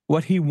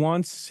what he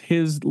wants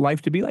his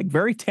life to be like.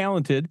 Very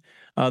talented.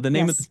 The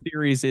name of the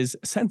series is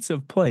Sense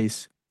of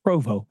Place,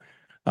 Provo.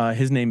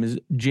 His name is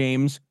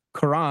James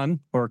Curran,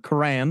 or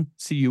Curran,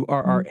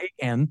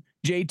 Curran,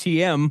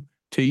 JTM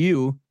to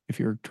you if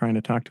you're trying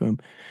to talk to him.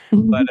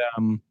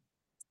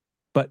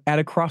 But at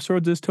a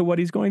crossroads as to what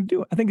he's going to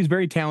do. I think he's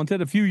very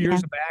talented. A few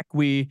years back,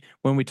 when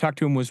we talked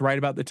to him, was right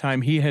about the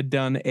time he had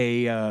done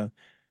a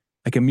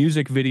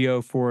music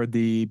video for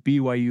the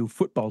BYU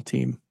football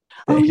team.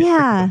 Oh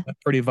yeah,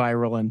 pretty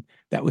viral, and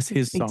that was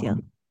his song. Deal.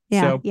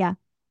 Yeah,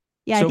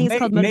 yeah. I think it's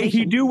called Motivation.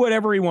 May he do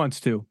whatever he wants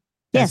to.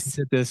 Yes,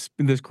 at this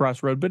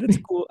crossroad, but it's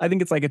cool. I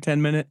think it's like a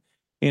 10-minute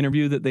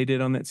interview that they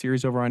did on that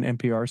series over on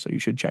NPR, so you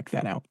should check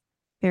that out.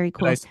 Very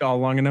cool. Did I stall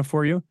long enough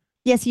for you?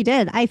 Yes, you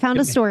did. I found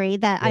a story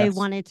that I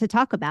wanted to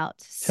talk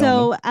about.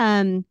 So,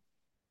 and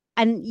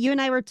you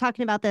and I were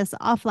talking about this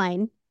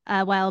offline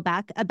a while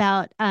back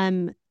about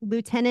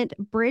Lieutenant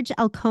Bridge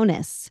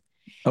Alconis.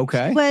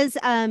 Okay. He was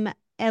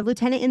a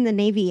lieutenant in the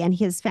Navy, and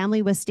his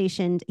family was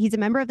stationed. He's a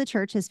member of the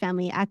church. His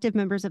family, active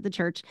members of the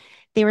church,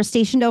 they were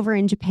stationed over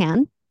in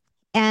Japan,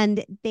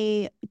 and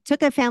they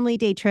took a family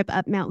day trip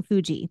up Mount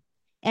Fuji.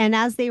 And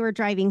as they were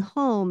driving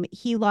home,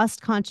 he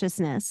lost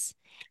consciousness,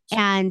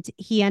 and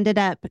he ended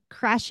up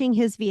crashing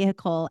his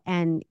vehicle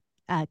and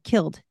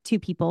killed 2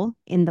 people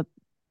in the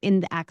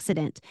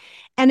accident.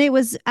 And it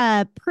was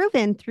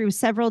proven through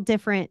several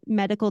different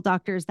medical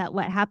doctors that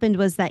what happened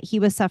was that he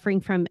was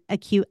suffering from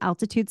acute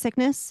altitude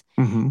sickness,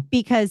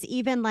 because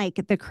even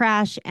like the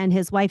crash and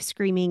his wife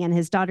screaming and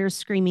his daughter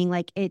screaming,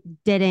 like it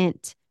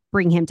didn't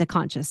bring him to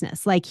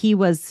consciousness. Like he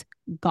was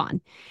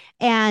gone.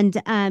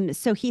 And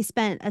so he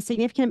spent a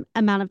significant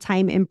amount of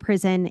time in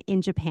prison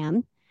in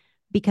Japan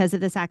because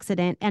of this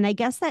accident. And I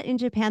guess that in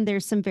Japan,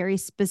 there's some very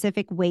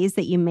specific ways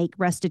that you make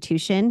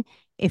restitution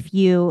if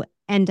you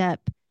end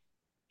up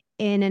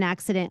in an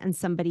accident and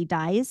somebody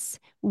dies,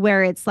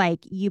 where it's like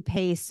you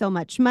pay so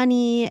much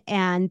money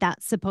and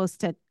that's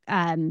supposed to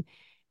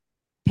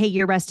pay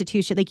your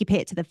restitution, like you pay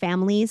it to the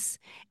families.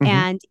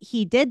 And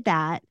he did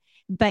that,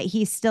 but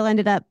he still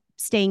ended up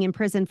staying in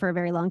prison for a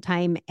very long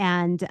time.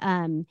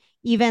 And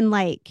even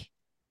like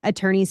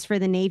attorneys for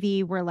the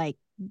Navy were like,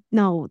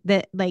 no,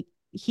 that like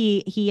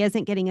he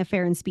isn't getting a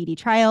fair and speedy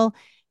trial.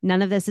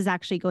 None of this is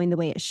actually going the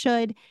way it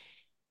should.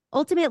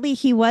 Ultimately,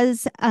 he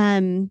was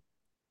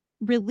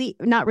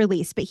not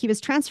released, but he was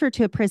transferred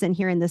to a prison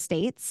here in the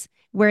States,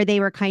 where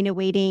they were kind of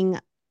waiting,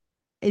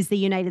 is the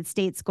United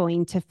States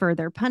going to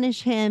further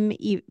punish him?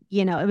 It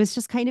was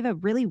just kind of a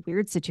really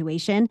weird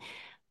situation.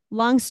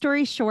 Long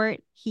story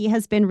short, he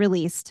has been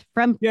released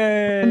from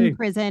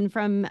prison,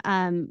 from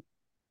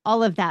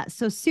all of that.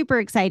 So super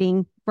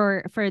exciting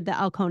for the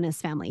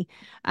Alconis family.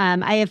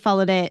 I have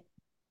followed it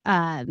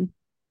a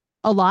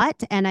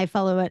lot, and I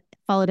followed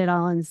it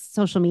all on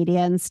social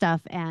media and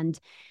stuff. And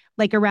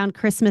like around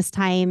Christmas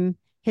time,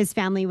 his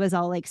family was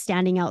all like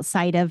standing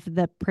outside of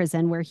the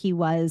prison where he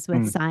was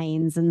with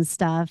signs and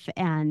stuff.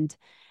 And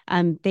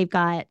they've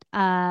got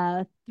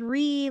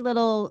 3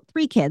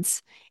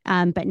 kids,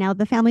 but now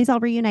the family's all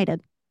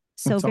reunited.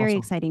 So That's very awesome.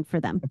 Exciting for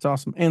them. It's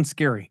awesome and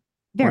scary.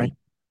 Very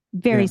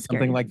scary.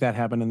 Something like that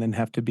happened and then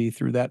have to be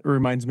through that. It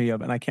reminds me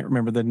of, and I can't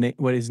remember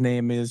what his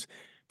name is,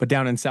 but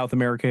down in South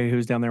America, he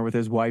was down there with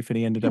his wife and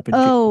he ended up in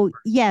jail. Oh,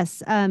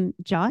 yes.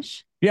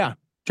 Josh? Yeah.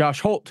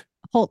 Josh Holt.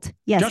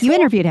 Yes. Josh you Holt.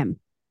 Interviewed him.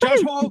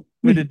 Josh Holt.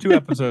 We did 2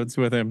 episodes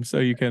with him. So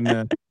you can,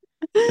 the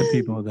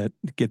people that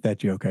get that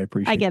joke, I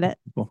appreciate it. I get it.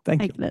 Well,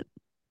 thank you. I get it.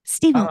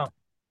 Steve Holt.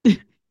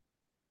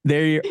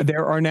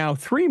 There are now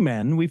 3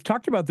 men. We've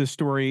talked about this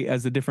story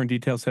as the different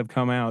details have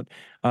come out,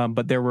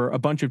 but there were a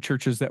bunch of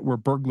churches that were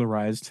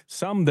burglarized,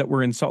 some that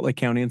were in Salt Lake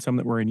County and some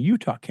that were in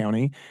Utah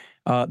County.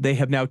 They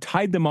have now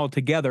tied them all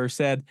together,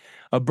 said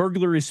a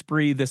burglary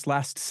spree this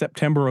last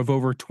September of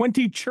over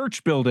 20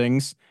 church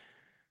buildings.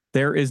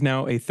 There is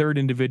now a 3rd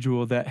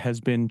individual that has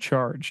been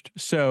charged.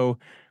 So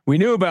we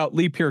knew about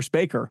Lee Pierce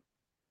Baker.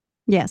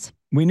 Yes.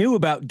 We knew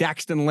about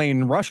Daxton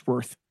Lane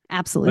Rushworth.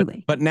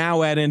 Absolutely. But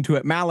now add into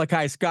it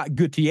Malachi Scott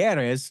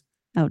Gutierrez.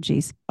 Oh,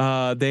 geez.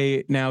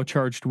 They now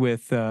charged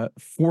with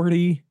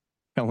 40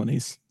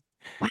 felonies.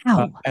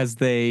 Wow. As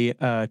they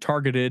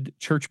targeted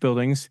church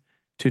buildings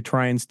to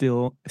try and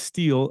steal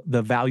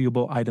the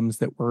valuable items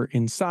that were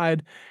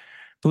inside.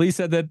 Police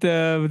said that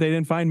they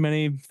didn't find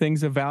many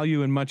things of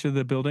value in much of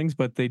the buildings,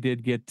 but they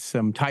did get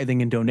some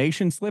tithing and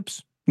donation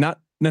slips. Not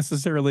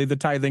necessarily the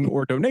tithing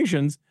or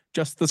donations,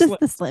 just the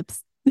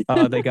slips.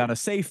 They got a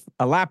safe,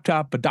 a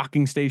laptop, a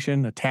docking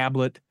station, a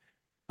tablet,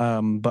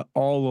 but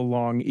all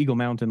along Eagle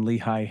Mountain,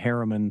 Lehigh,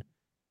 Harriman,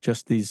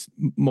 just these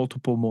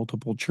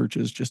multiple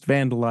churches just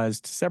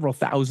vandalized, several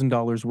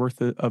 $1,000s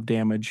worth of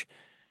damage.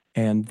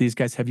 And these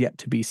guys have yet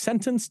to be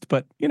sentenced,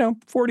 but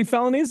 40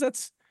 felonies,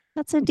 that's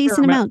That's a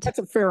decent amount. That's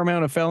a fair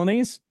amount of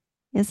felonies.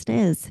 Yes, it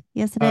is.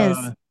 Yes, it is.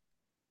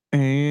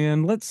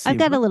 And let's see. I've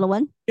got a little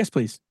one. Yes,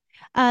 please.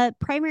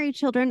 Primary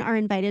children are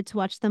invited to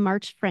watch the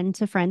March Friend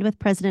to Friend with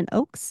President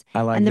Oaks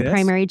I like and the this.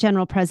 primary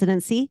general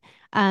presidency.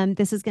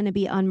 This is going to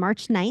be on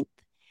March 9th.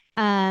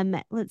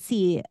 Let's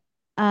see.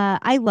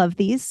 I love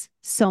these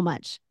so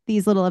much.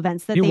 These little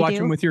events that you they watch do.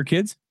 them with your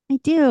kids? I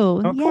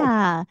do. Oh,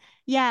 Yeah. cool.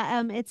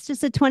 Yeah. It's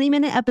just a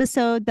 20-minute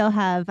episode. They'll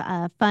have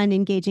fun,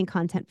 engaging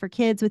content for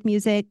kids with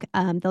music.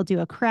 They'll do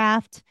a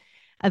craft,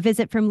 a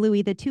visit from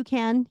Louis the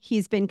Toucan.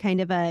 He's been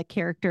kind of a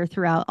character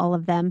throughout all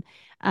of them.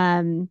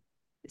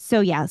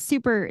 So yeah,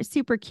 super,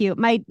 super cute.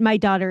 My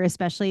daughter,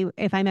 especially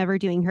if I'm ever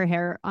doing her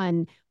hair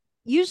on,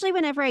 usually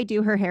whenever I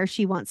do her hair,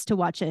 she wants to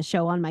watch a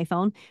show on my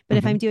phone. But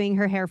if I'm doing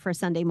her hair for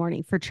Sunday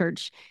morning for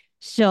church,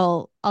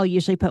 I'll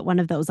usually put one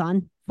of those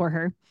on for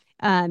her.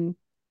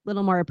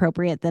 Little more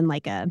appropriate than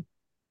like a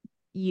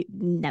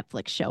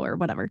Netflix show or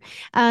whatever.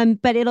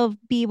 But it'll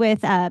be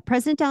with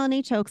President Alan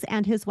H. Oaks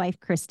and his wife,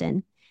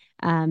 Kristen.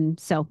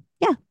 So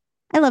yeah,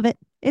 I love it.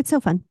 It's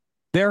so fun.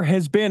 There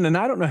has been, and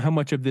I don't know how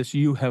much of this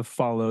you have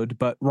followed,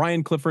 but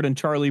Ryan Clifford and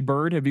Charlie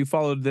Bird, have you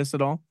followed this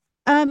at all?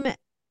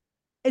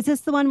 Is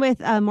this the one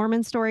with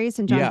Mormon stories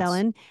and John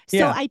Bellin? So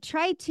yeah. I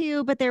tried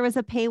to, but there was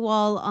a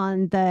paywall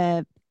on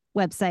the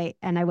website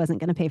and I wasn't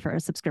going to pay for a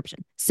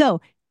subscription.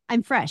 So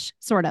I'm fresh,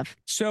 sort of.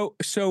 So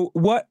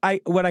what I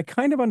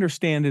kind of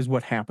understand is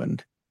what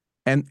happened,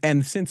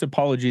 and since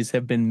apologies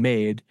have been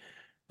made,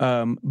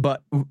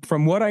 but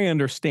from what I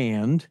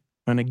understand,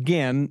 and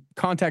again,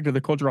 contact at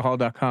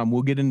theculturalhall.com.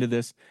 We'll get into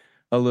this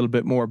a little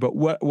bit more, but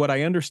what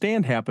I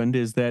understand happened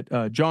is that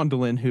John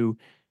Dehlin, who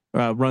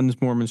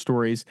runs Mormon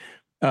Stories,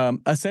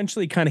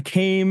 essentially kind of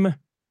came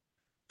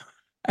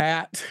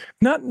at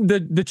not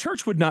the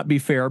church would not be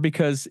fair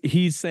because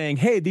he's saying,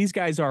 hey, these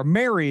guys are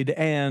married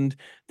and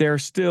they're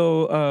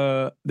still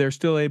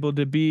able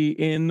to be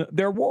in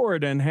their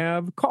ward and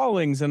have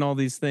callings and all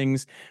these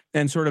things,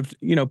 and sort of,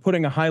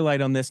 putting a highlight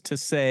on this to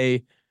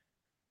say,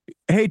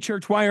 hey,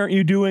 church, why aren't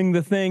you doing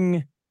the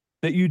thing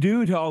that you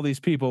do to all these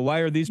people? Why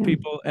are these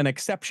people an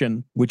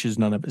exception, which is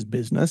none of his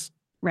business?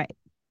 Right.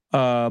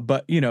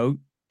 But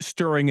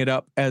stirring it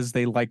up as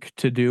they like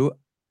to do.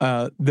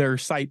 Their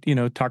site,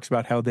 talks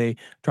about how they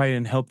try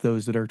and help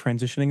those that are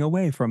transitioning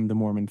away from the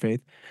Mormon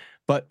faith.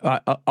 But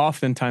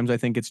oftentimes I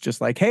think it's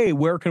just like, hey,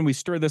 where can we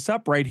stir this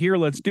up? Right here,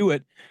 let's do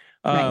it.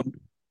 Right.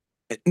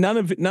 None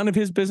of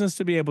his business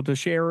to be able to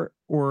share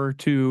or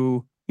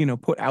to,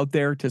 put out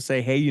there to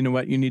say, hey, you know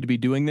what, you need to be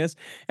doing this.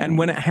 And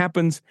when it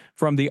happens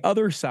from the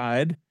other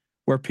side,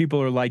 where people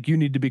are like, you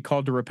need to be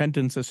called to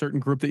repentance, a certain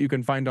group that you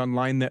can find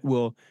online that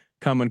will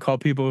come and call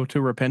people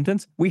to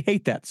repentance, we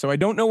hate that. So I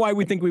don't know why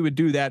we think we would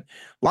do that.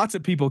 Lots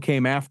of people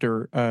came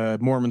after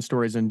Mormon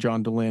Stories and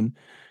John Dehlin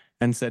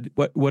and said,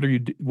 what are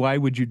you, why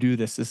would you do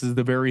this? This is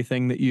the very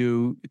thing that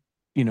you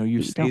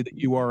say that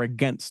you are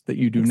against, that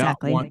you do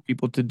not want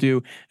people to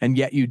do, and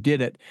yet you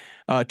did it,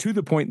 to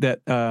the point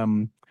that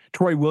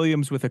Troy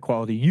Williams with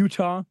Equality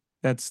Utah,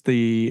 that's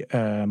the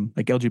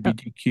like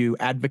LGBTQ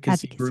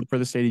advocacy group for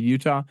the state of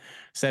Utah,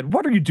 said,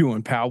 what are you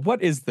doing, pal?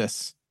 What is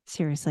this?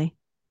 Seriously.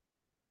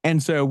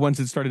 And so once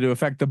it started to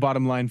affect the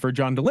bottom line for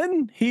John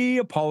Dehlin, he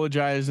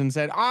apologized and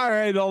said, all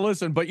right, I'll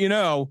listen, but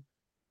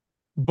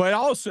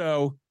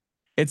also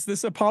it's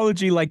this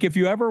apology. Like, if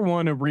you ever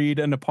want to read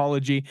an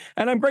apology,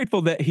 and I'm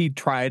grateful that he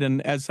tried,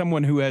 and as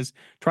someone who has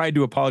tried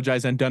to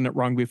apologize and done it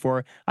wrong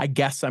before, I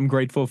guess I'm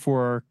grateful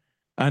for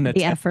an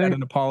attempt at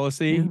an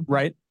apology,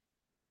 right?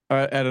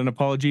 At an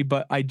apology,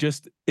 but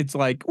it's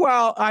like,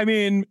 well, I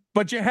mean,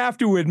 but you have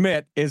to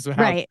admit is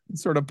how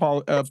sort of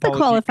That's the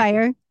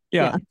qualifier.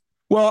 Yeah.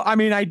 Well, I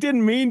mean, I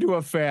didn't mean to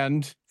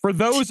offend. For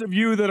those of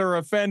you that are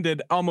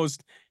offended,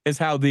 almost is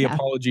how the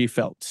apology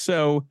felt.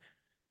 So,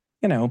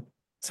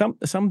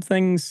 some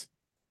things,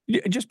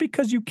 just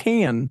because you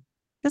can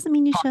doesn't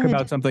mean you should talk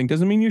about something,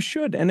 doesn't mean you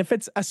should. And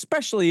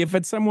especially if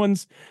it's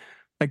someone's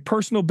like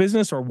personal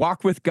business or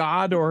walk with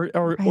God or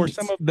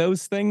some of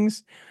those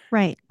things.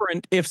 Right.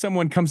 If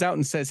someone comes out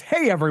and says,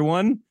 hey,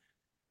 everyone,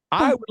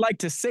 I would like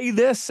to say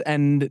this,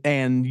 and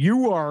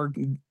you are,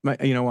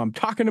 I'm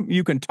talking,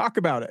 you can talk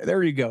about it.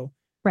 There you go.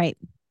 Right.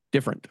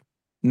 Different.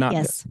 Not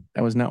this.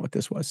 That was not what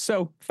this was.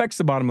 So affects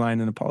the bottom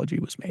line, an apology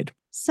was made.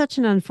 Such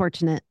an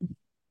unfortunate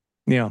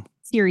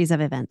series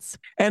of events.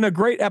 And a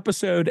great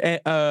episode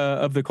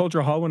of the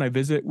Culture Hall when I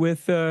visit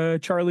with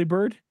Charlie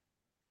Bird,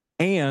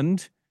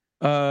 and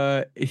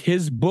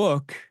his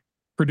book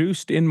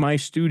produced in my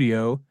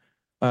studio,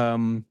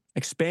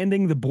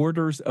 Expanding the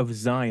Borders of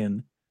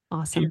Zion.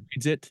 Awesome. He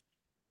reads it.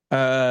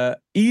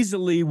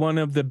 Easily one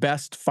of the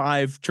best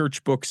 5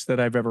 church books that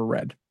I've ever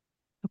read.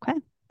 Okay.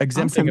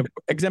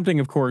 Exempting,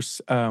 of course,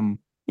 like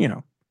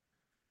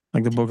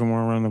the Book of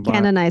Mormon, the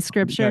canonized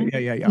scripture.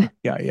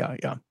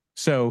 Yeah.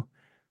 So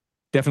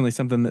definitely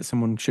something that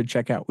someone should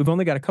check out. We've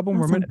only got a couple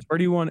more minutes.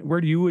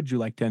 Would you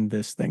like to end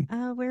this thing?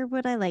 Where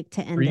would I like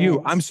to end For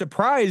you, I'm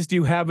surprised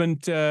you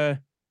haven't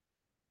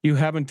You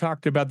haven't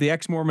talked about the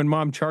ex-Mormon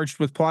mom charged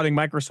with plotting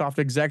Microsoft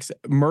execs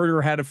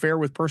murder, had affair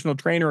with personal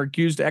trainer,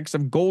 accused ex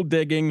of gold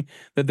digging.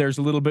 That there's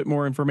a little bit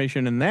more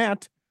information in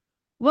that.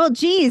 Well,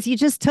 geez, you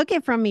just took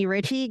it from me,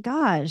 Richie.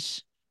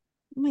 Gosh.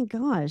 Oh my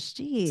gosh,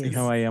 geez. See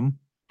how I am?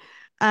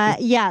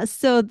 Yeah,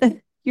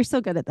 you're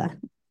so good at that.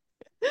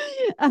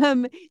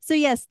 So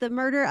yes, the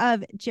murder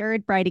of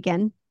Jared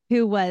Bridegan,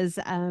 who was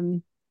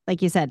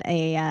like you said,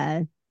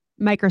 a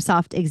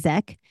Microsoft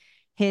exec.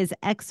 His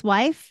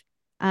ex-wife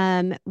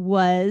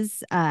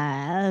was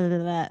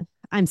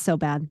I'm so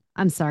bad.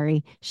 I'm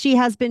sorry. She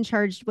has been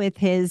charged with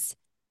his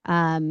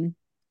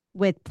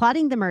with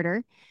plotting the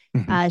murder.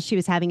 She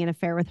was having an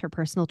affair with her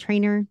personal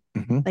trainer,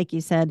 like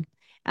you said.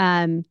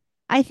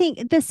 I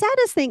think the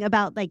saddest thing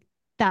about like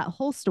that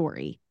whole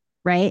story,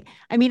 right?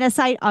 I mean,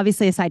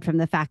 obviously aside from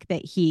the fact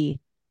that he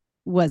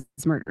was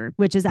murdered,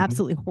 which is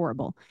absolutely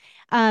horrible.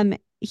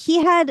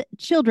 He had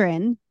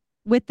children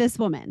with this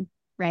woman,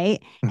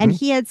 right? And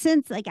he had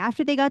since, like,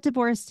 after they got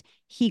divorced,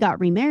 he got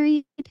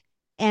remarried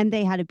and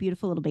they had a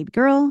beautiful little baby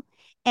girl.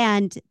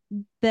 And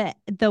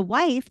the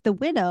wife, the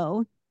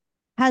widow,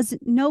 has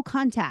no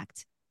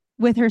contact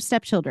with her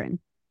stepchildren,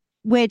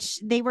 which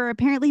they were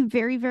apparently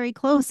very, very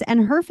close.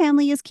 And her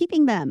family is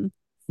keeping them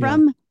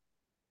from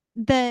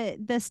the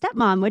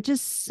stepmom, which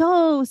is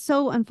so,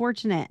 so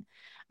unfortunate.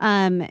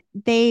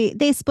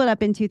 They split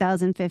up in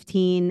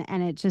 2015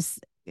 and it just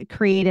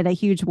created a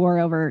huge war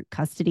over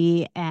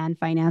custody and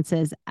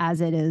finances,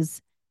 as it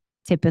is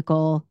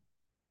typical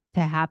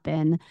to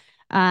happen.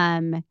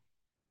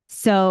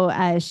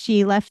 So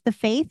she left the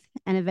faith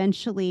and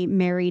eventually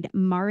married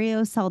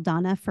Mario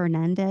Saldana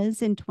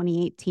Fernandez in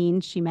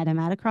 2018. She met him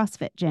at a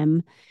CrossFit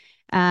gym.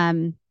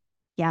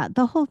 Yeah,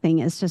 the whole thing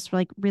is just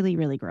like really,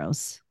 really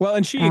gross. Well,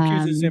 and she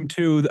accuses him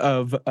too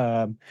of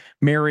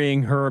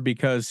marrying her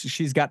because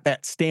she's got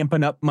that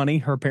Stampin' Up money.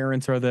 Her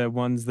parents are the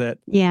ones that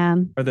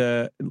are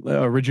the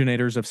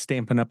originators of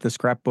Stampin' Up, the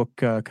scrapbook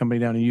company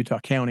down in Utah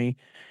County.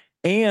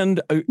 And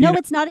no,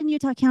 it's not in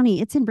Utah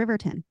County. It's in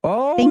Riverton.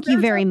 Oh, thank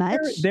you very much.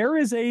 There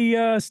is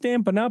a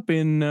Stampin' Up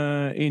in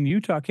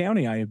Utah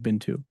County I have been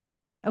to.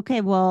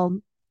 Okay, well,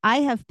 I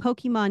have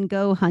Pokemon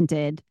Go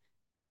hunted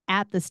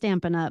at the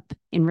Stampin' Up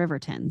in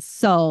Riverton.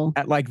 So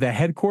at like the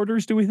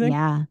headquarters, do we think?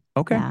 Yeah.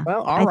 Okay. Yeah.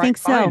 Well, all right. I think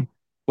fine. so.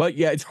 Well,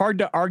 yeah, it's hard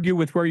to argue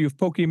with where you've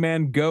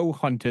Pokemon Go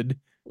hunted.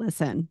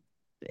 Listen,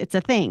 it's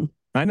a thing.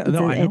 I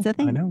know. It's a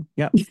thing. I know.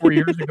 Yeah. 4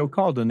 years ago,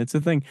 Calden. It's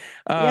a thing.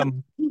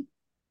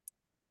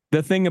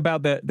 The thing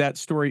about that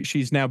story,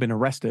 she's now been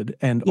arrested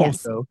and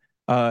also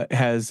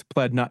has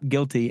pled not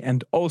guilty.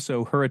 And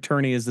also her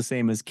attorney is the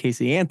same as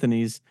Casey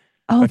Anthony's.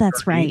 Oh,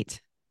 that's right.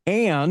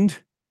 And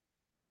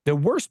the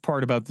worst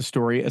part about the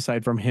story,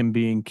 aside from him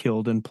being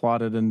killed and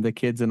plotted and the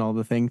kids and all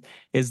the things,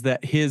 is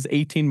that his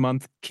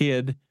 18-month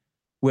kid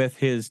with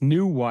his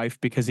new wife,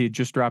 because he had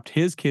just dropped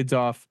his kids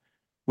off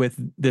with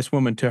this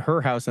woman to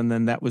her house, and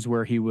then that was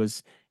where he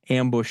was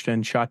ambushed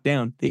and shot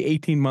down. The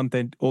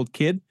 18-month-old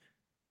kid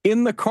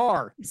in the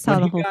car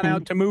when he got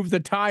out to move the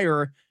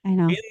tire. I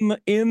know.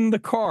 In the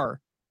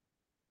car.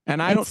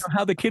 And I don't know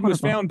how the kid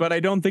was found, but I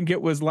don't think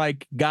it was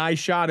like, guy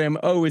shot him.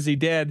 Oh, is he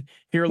dead?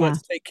 Here,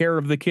 let's take care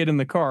of the kid in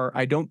the car.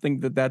 I don't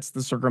think that that's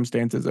the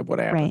circumstances of what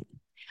happened. Right.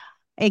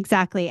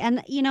 Exactly.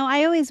 And,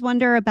 I always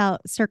wonder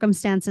about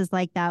circumstances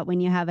like that when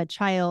you have a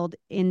child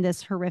in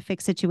this horrific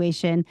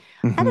situation.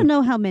 I don't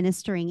know how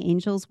ministering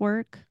angels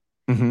work,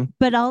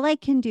 but all I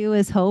can do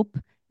is hope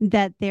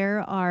that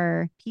there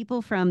are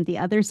people from the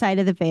other side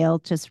of the veil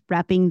just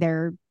wrapping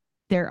their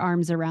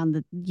arms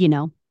around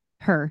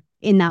her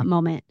in that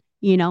moment.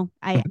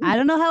 I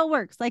don't know how it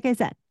works. Like I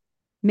said,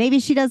 maybe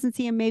she doesn't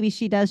see him. Maybe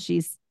she does.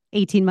 She's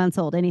 18 months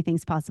old.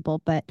 Anything's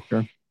possible, but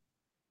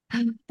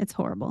it's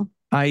horrible.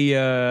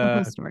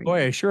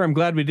 Boy, sure. I'm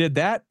glad we did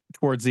that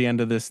towards the end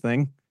of this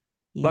thing.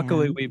 Yeah.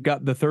 Luckily, we've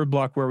got the third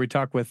block where we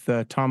talk with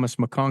Thomas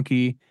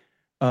McConkey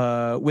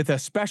with a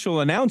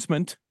special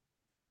announcement.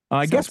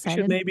 I guess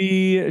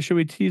excited. Should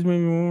we tease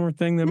maybe one more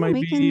thing that might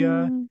be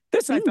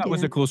this I thought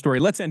was a cool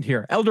story. Let's end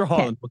here. Elder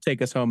Holland will take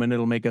us home and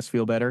it'll make us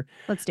feel better.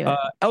 Let's do it.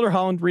 Elder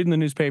Holland, reading the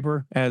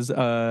newspaper as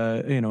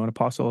an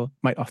apostle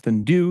might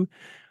often do,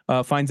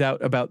 finds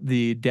out about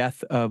the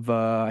death of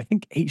I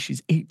think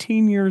she's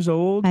 18 years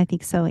old. I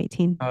think so,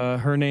 18.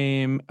 Her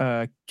name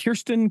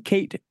Kirsten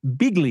Kate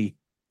Bigley.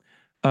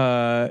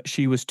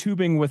 She was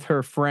tubing with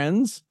her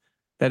friends.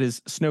 That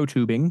is snow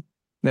tubing.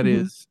 That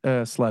is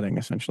sledding,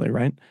 essentially,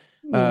 right?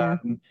 Yeah.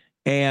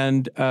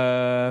 And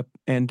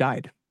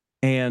died.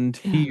 And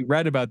he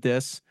read about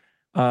this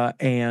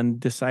and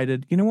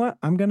decided, you know what?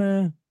 I'm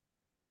gonna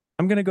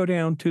go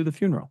down to the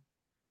funeral.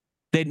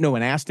 No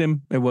one asked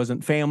him. It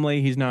wasn't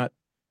family. He's not,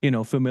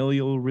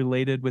 familial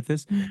related with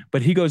this.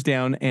 But he goes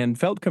down and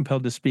felt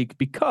compelled to speak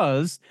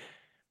because,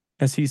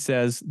 as he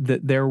says,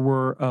 that there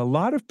were a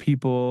lot of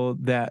people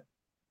that,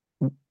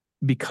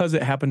 because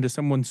it happened to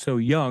someone so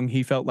young,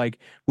 he felt like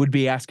would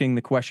be asking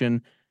the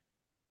question,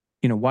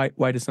 why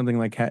does something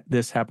like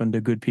this happen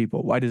to good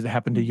people? Why does it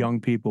happen to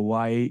young people?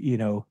 Why,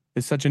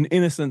 it's such an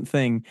innocent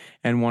thing,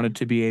 and wanted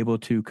to be able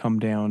to come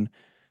down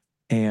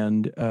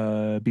and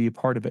be a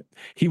part of it.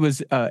 He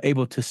was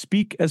able to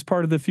speak as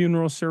part of the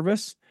funeral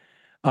service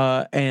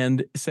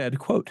and said,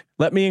 quote,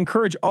 "Let me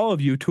encourage all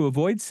of you to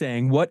avoid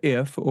saying what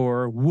if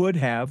or would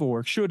have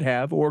or should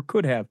have or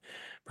could have."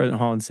 President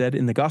Holland said,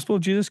 "In the gospel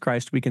of Jesus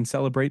Christ, we can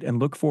celebrate and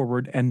look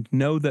forward and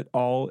know that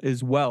all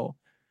is well."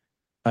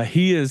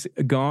 He has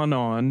going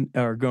on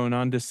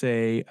to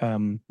say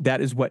that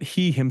is what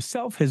he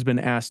himself has been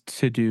asked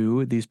to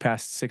do these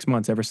past 6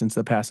 months, ever since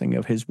the passing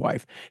of his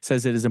wife.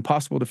 Says it is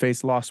impossible to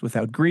face loss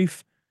without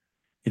grief.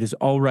 It is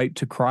all right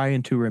to cry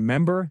and to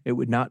remember. It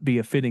would not be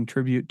a fitting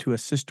tribute to a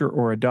sister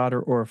or a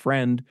daughter or a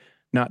friend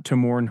not to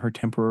mourn her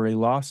temporary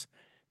loss.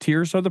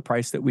 Tears are the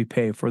price that we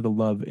pay for the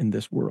love in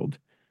this world.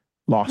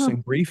 Loss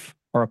and grief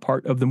are a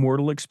part of the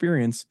mortal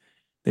experience.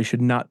 They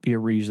should not be a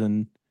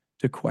reason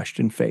to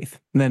question faith.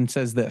 And then it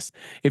says this: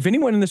 if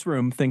anyone in this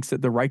room thinks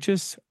that the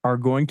righteous are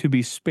going to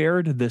be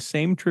spared the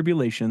same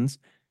tribulations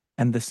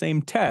and the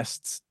same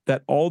tests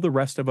that all the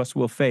rest of us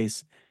will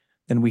face,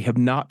 then we have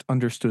not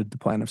understood the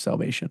plan of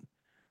salvation.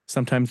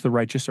 Sometimes the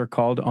righteous are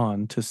called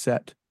on to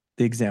set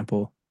the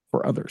example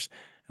for others.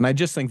 And I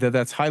just think that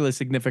that's highly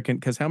significant,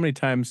 because how many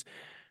times,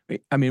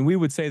 I mean, we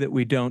would say that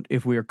we don't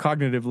if we are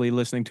cognitively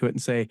listening to it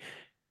and say,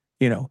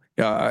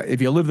 if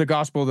you live the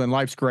gospel, then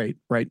life's great,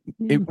 right?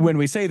 When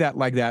we say that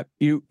like that,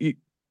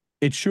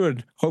 it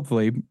should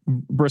hopefully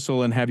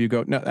bristle and have you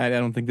go, no, I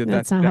don't think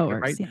that's not how it exactly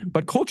works, right. yeah.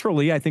 But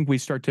culturally, I think we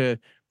start to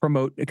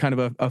promote a kind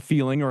of a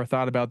feeling or a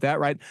thought about that,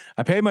 right?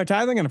 I pay my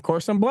tithing, and of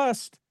course I'm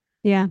blessed.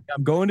 Yeah.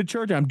 I'm going to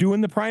church. I'm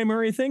doing the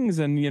primary things.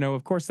 And,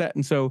 of course that.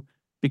 And so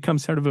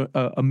becomes sort of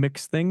a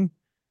mixed thing.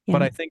 Yeah.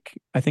 But I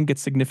think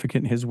it's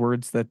significant in his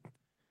words that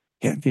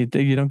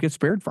you don't get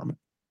spared from it.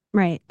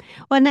 Right.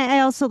 Well, and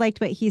I also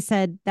liked what he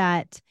said,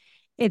 that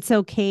it's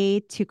okay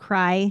to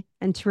cry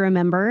and to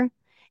remember.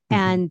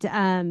 And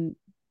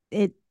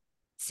it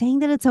saying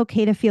that it's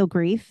okay to feel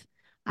grief.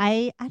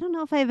 I don't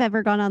know if I've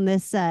ever gone on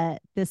this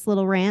this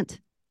little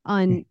rant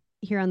on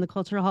here on the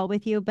Cultural Hall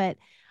with you, but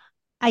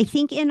I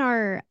think in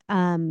our,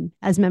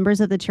 as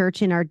members of the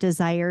church, in our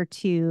desire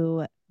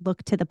to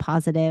look to the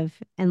positive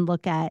and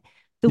look at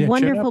the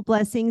wonderful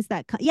blessings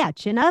that,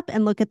 chin up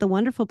and look at the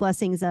wonderful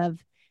blessings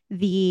of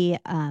the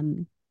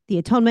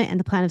atonement and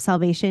the plan of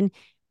salvation,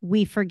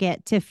 we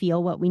forget to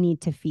feel what we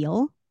need to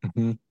feel.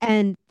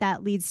 And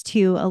that leads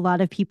to a lot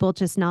of people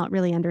just not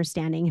really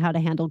understanding how to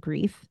handle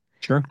grief.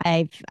 Sure.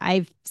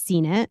 I've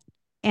seen it,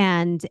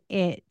 and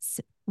it's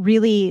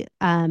really,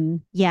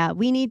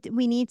 we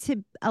need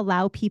to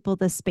allow people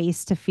the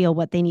space to feel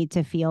what they need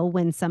to feel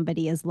when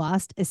somebody is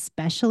lost,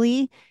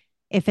 especially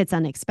if it's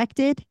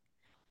unexpected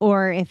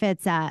or if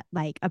it's at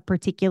like a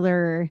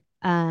particularly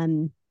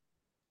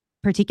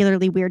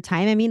weird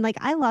time. I mean, like,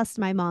 I lost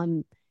my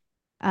mom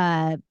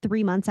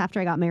 3 months after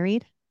I got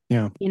married.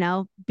 Yeah.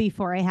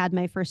 Before I had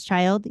my first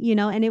child,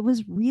 and it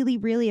was really,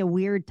 really a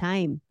weird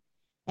time.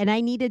 And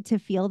I needed to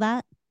feel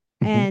that.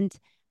 And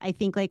I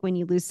think, like, when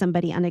you lose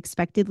somebody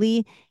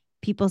unexpectedly,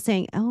 people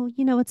saying, oh,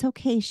 it's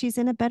okay, she's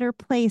in a better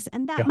place.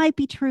 And that might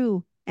be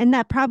true. And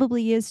that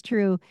probably is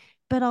true.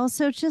 But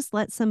also just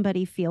let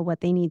somebody feel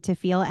what they need to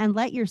feel, and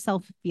let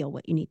yourself feel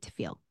what you need to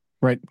feel.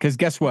 Right. Because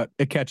guess what?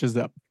 It catches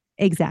up.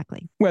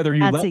 Exactly. Whether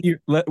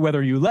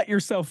you let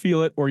yourself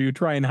feel it or you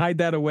try and hide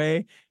that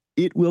away,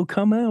 it will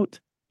come out.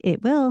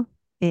 It will.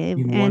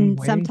 And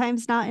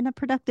sometimes not in a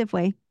productive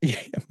way.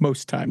 Yeah,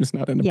 most times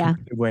not in a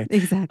productive way.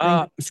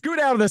 Exactly. Scoot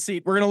out of the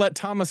seat. We're going to let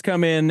Thomas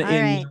come in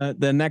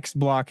the next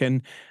block.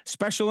 And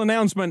special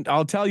announcement,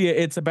 I'll tell you,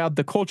 it's about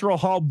the Cultural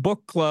Hall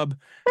Book Club.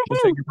 We'll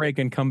take a break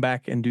and come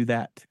back and do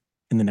that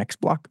in the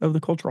next block of the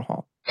Cultural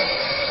Hall.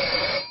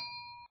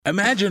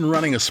 Imagine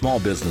running a small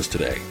business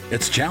today.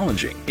 It's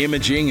challenging.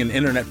 Imaging and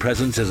internet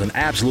presence is an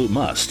absolute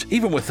must.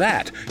 Even with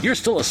that, you're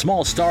still a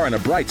small star in a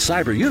bright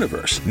cyber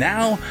universe.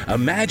 Now,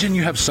 imagine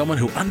you have someone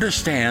who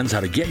understands how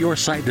to get your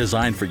site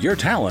designed for your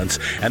talents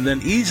and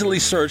then easily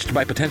searched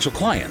by potential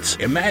clients.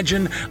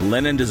 Imagine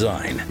Lennon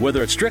Design.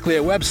 Whether it's strictly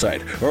a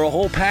website or a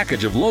whole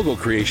package of logo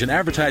creation,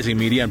 advertising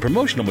media, and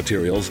promotional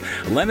materials,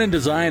 Lennon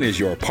Design is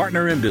your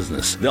partner in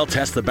business. They'll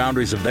test the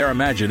boundaries of their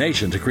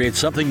imagination to create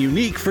something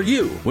unique for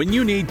you. When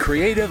you need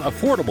creative,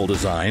 affordable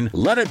design,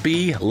 let it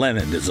be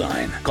Lennon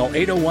Design. Call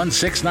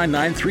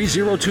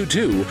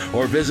 801-699-3022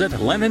 or visit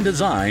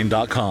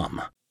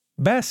lennondesign.com.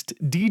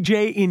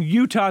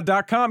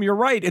 BestDJinUtah.com. You're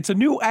right. It's a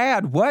new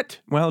ad.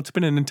 What? Well, it's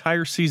been an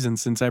entire season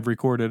since I've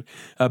recorded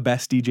a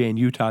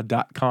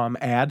BestDJinUtah.com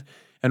ad.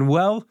 And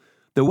well,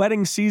 the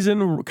wedding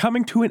season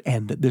coming to an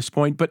end at this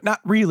point, but not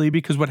really,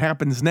 because what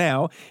happens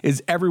now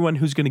is everyone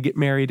who's going to get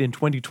married in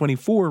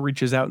 2024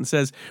 reaches out and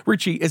says,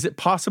 Richie, is it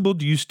possible?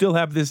 Do you still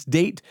have this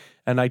date?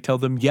 And I tell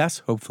them,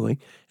 yes, hopefully.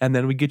 And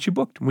then we get you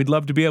booked. We'd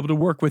love to be able to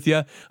work with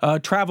you.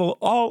 Travel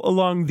all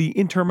along the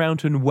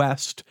Intermountain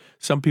West.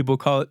 Some people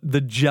call it the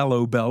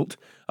Jello Belt.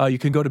 You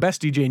can go to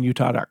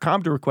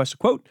bestdjinutah.com to request a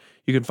quote.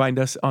 You can find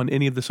us on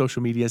any of the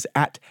social medias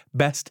at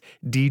Best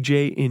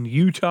DJ in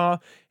Utah.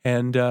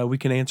 And we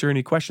can answer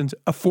any questions.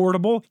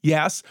 Affordable?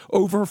 Yes.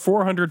 Over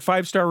 400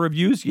 5-star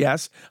reviews?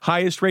 Yes.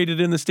 Highest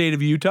rated in the state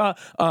of Utah?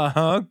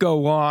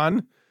 Go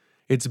on.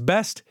 It's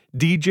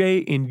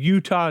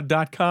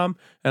bestdjinutah.com.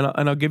 And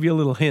I'll give you a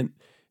little hint.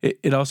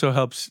 It also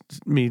helps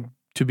me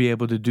to be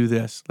able to do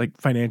this, like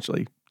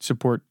financially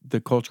support the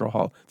cultural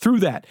hall through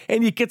that.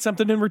 And you get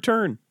something in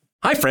return.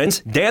 Hi friends,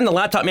 Dan the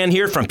Laptop Man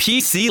here from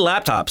PC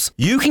Laptops.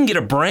 You can get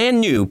a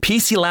brand new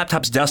PC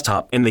Laptops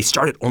desktop and they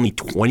start at only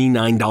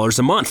 $29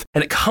 a month.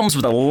 And it comes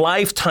with a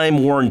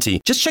lifetime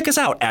warranty. Just check us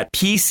out at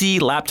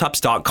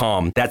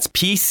PCLaptops.com. That's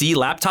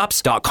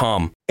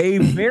PCLaptops.com. A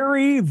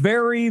very,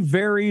 very,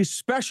 very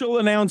special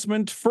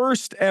announcement.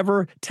 First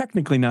ever,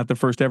 technically not the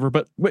first ever,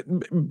 but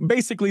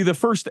basically the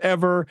first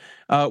ever.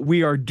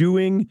 We are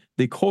doing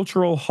the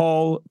Cultural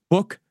Hall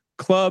Book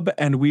Club,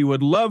 and we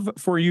would love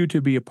for you to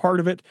be a part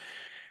of it.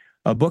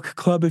 A book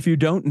club, if you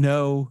don't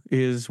know,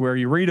 is where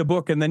you read a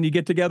book and then you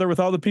get together with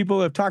all the people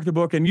that have talked a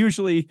book. And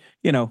usually,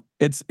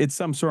 it's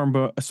some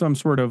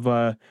sort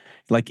of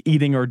like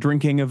eating or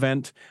drinking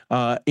event.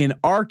 In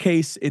our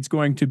case, it's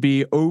going to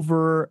be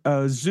over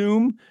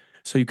Zoom,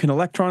 so you can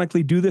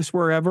electronically do this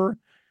wherever.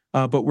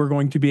 But we're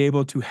going to be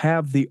able to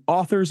have the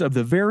authors of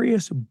the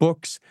various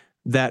books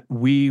that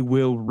we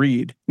will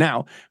read.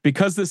 Now,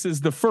 because this is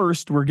the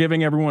first, we're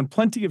giving everyone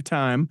plenty of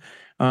time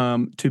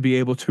to be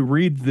able to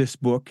read this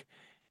book.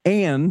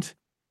 And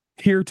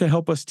here to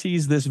help us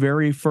tease this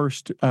very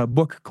first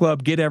book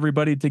club, get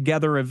everybody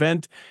together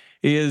event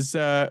is,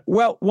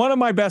 one of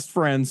my best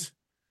friends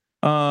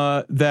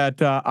that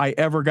I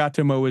ever got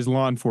to mow his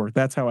lawn for.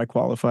 That's how I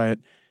qualify it.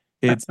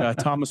 It's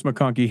Thomas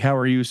McConkey. How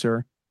are you,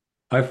 sir?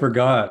 I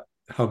forgot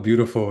how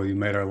beautiful you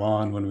made our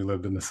lawn when we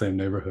lived in the same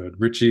neighborhood.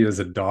 Richie is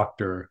a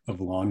doctor of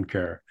lawn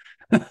care.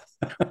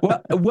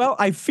 well,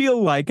 I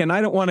feel like, and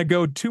I don't want to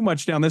go too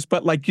much down this,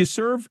 but like you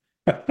serve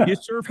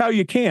how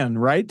you can,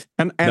 right?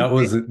 And that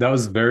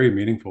was very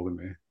meaningful to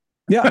me.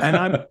 Yeah,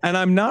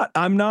 I'm not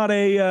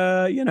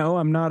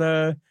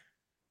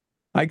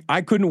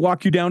I couldn't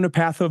walk you down a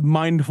path of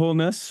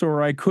mindfulness,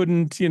 or I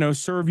couldn't,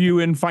 serve you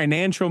in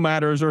financial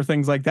matters or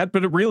things like that.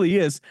 But it really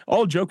is,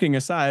 all joking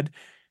aside,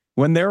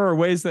 when there are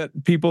ways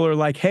that people are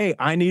like, hey,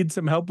 I need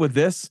some help with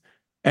this,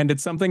 and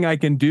it's something I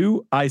can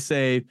do, I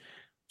say,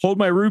 hold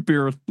my root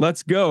beer,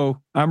 let's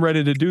go. I'm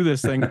ready to do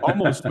this thing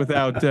almost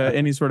without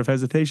any sort of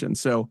hesitation.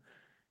 So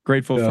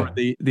grateful for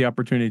the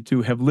opportunity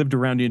to have lived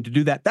around you and to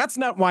do that. That's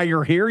not why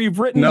you're here. You've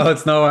written. No,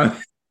 it's not.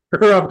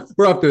 We're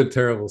up to a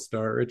terrible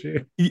start,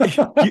 Richie.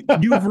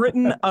 You've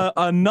written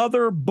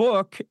another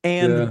book,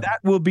 and that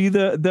will be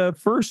the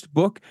first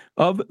book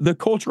of the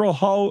Cultural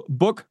Hall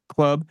Book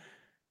Club.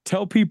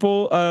 Tell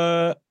people,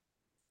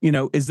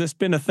 has this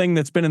been a thing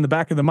that's been in the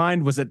back of the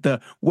mind? Was it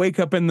the wake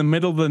up in the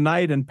middle of the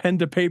night and pen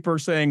to paper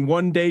saying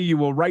one day you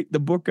will write the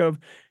book of?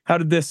 How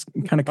did this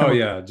kind of come? Oh,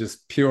 yeah,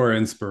 just pure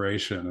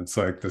inspiration. It's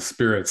like the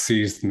spirit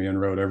seized me and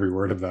wrote every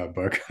word of that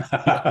book.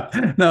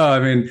 No, I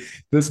mean,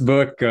 this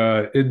book,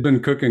 it'd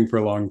been cooking for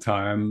a long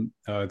time.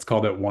 It's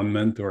called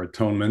AoN or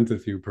Atonement,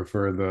 if you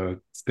prefer the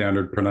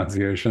standard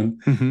pronunciation.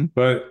 Mm-hmm.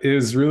 But it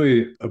is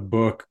really a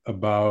book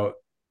about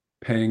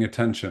paying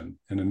attention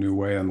in a new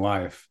way in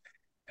life.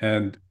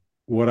 And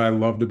what I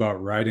loved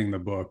about writing the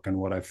book, and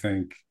what I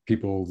think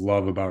people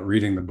love about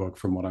reading the book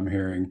from what I'm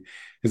hearing,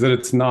 is that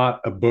it's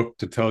not a book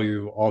to tell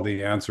you all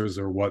the answers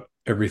or what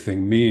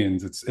everything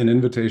means. It's an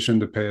invitation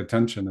to pay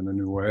attention in a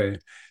new way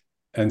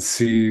and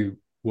see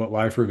what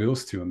life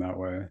reveals to you in that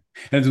way.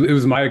 And it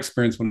was my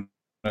experience when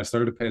I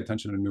started to pay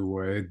attention in a new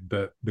way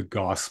that the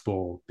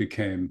gospel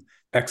became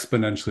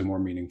exponentially more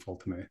meaningful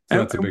to me. So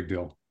that's a big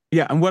deal.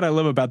 Yeah, and what I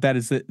love about that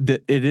is that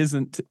it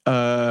isn't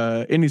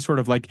any sort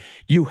of like,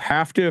 you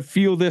have to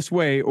feel this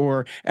way,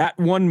 or at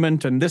one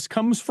menton, this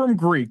comes from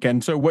Greek,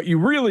 and so what you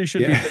really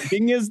should be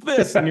thinking is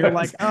this, and you're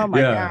like, oh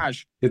my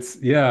gosh. It's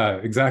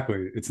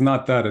exactly. It's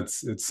not that.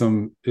 It's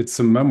some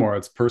memoir.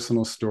 It's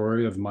personal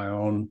story of my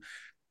own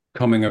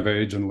coming of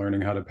age and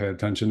learning how to pay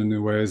attention in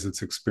new ways.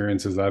 It's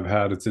experiences I've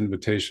had. It's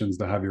invitations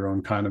to have your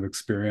own kind of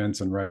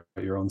experience and write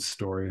your own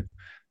story.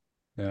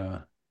 Yeah.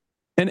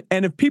 And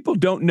if people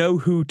don't know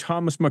who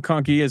Thomas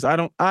McConkey is, I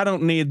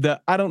don't need the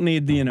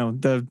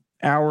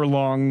hour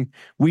long.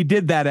 We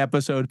did that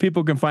episode.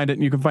 People can find it,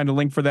 and you can find a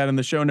link for that in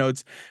the show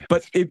notes.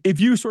 But if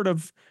you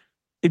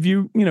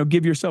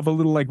give yourself a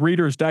little like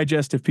Reader's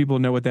Digest, if people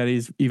know what that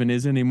is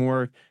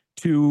anymore,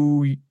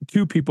 to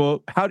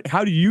people,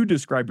 how do you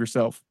describe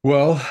yourself?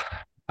 Well,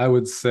 I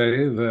would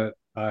say that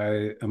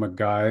I am a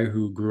guy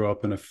who grew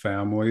up in a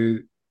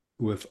family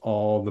with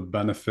all the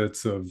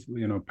benefits of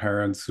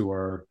parents who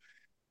are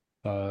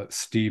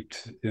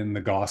steeped in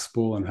the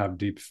gospel and have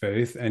deep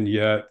faith, and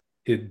yet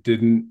it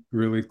didn't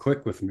really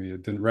click with me.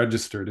 It didn't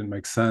register, it didn't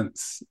make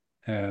sense.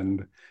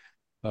 And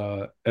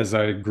as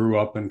I grew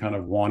up and kind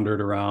of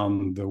wandered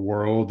around the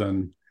world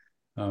and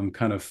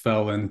kind of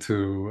fell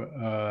into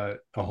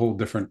a whole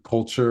different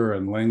culture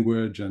and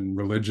language and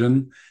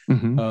religion,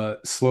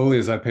 slowly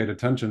as I paid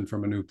attention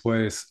from a new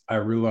place, I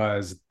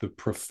realized the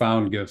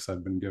profound gifts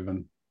I've been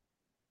given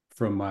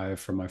from my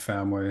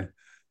family,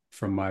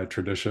 from my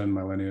tradition,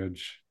 my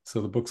lineage. So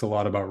the book's a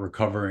lot about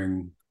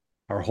recovering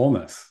our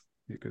wholeness,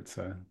 you could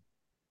say.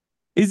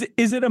 Is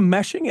it a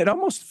meshing? It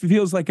almost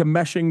feels like a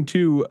meshing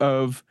too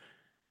of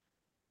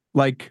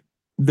like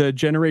the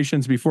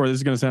generations before, this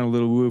is going to sound a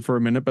little woo for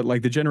a minute, but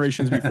like the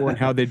generations before and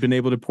how they'd been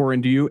able to pour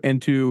into you,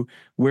 and to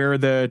where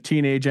the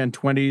teenage and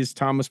 20s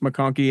Thomas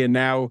McConkie and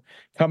now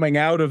coming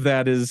out of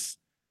that is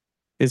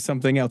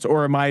something else?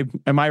 Or am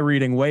I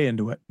reading way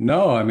into it?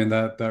 No, I mean,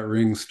 that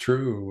rings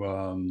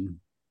true.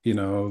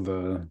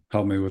 The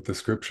help me with the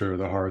scripture,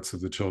 the hearts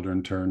of the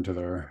children turn to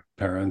their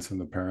parents and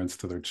the parents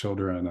to their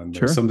children. And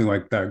there's something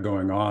like that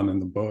going on in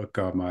the book.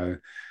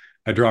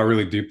 I draw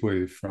really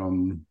deeply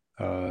from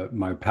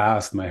my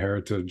past, my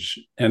heritage,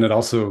 and it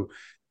also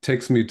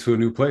takes me to a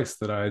new place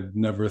that I'd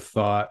never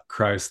thought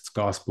Christ's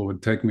gospel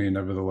would take me.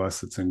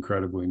 Nevertheless, it's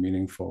incredibly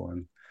meaningful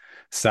and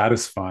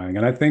satisfying.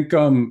 And I think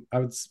I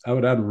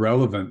would add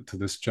relevant to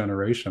this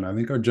generation. I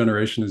think our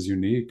generation is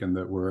unique in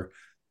that we're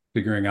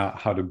figuring out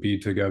how to be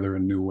together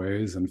in new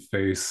ways and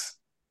face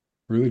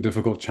really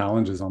difficult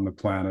challenges on the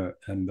planet.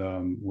 And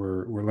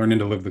we're learning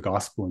to live the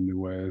gospel in new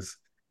ways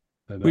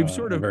that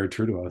are very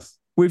true to us.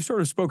 We've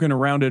sort of spoken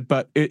around it,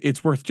 but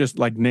it's worth just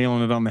like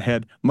nailing it on the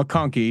head.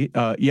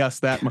 McConkie, yes,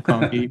 that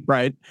McConkie,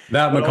 right?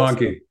 That but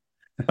McConkie.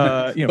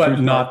 Also, but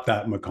not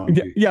that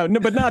McConkie. Yeah,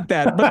 no, but not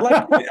that. But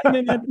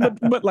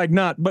like, but like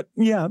not. But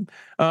yeah.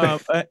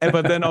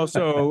 But then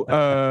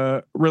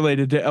also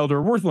related to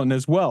Elder Worthland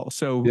as well.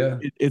 So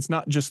it's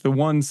not just the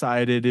one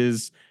side. It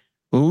is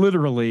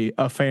literally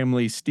a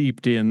family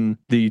steeped in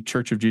the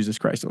Church of Jesus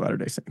Christ of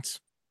Latter-day Saints.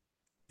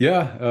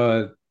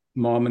 Yeah,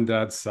 mom and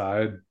dad's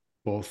side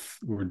both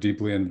were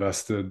deeply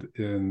invested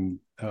in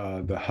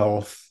the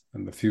health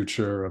and the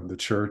future of the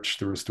church,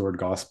 the restored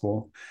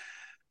gospel,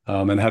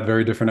 and had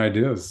very different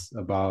ideas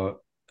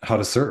about how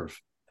to serve.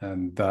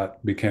 And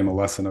that became a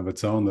lesson of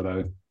its own that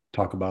I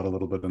talk about a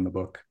little bit in the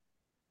book.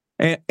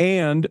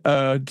 And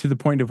to the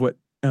point of what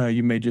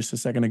you made just a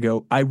second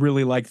ago, I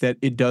really like that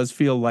it does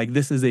feel like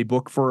this is a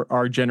book for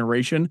our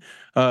generation,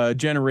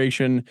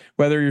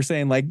 whether you're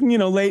saying like,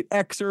 late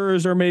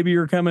Xers, or maybe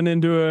you're coming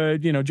into a,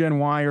 Gen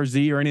Y or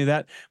Z or any of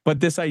that.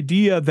 But this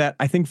idea that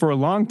I think for a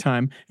long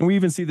time, and we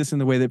even see this in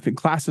the way that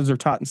classes are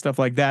taught and stuff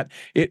like that,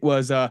 it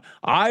was,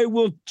 I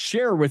will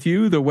share with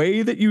you the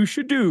way that you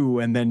should do.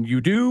 And then you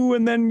do,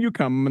 and then you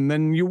come, and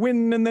then you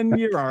win, and then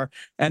you are.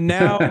 And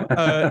now,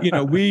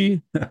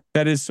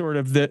 that is sort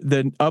of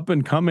the up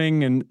and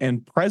coming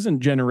and present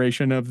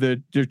generation of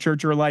the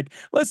church are like,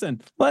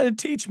 listen, let it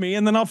teach me,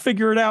 and then I'll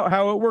figure it out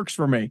how it works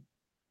for me.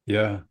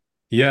 Yeah.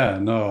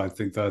 No, I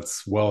think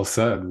that's well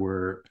said.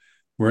 We're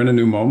in a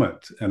new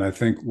moment. And I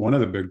think one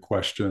of the big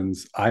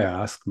questions I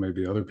ask,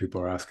 maybe other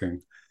people are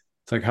asking,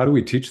 it's like, how do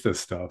we teach this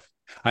stuff?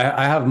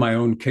 I have my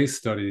own case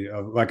study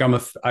of like,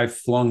 I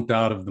flunked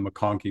out of the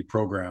McConkie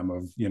program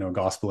of,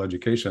 gospel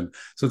education.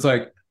 So it's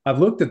like, I've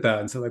looked at that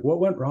and said, like, what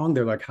went wrong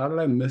there? Like, how did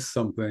I miss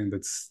something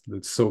that's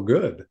so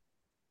good?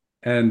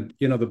 And,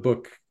 the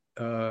book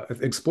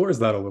explores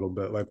that a little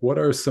bit. Like, what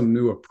are some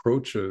new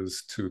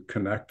approaches to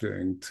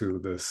connecting to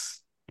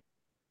this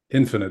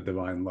infinite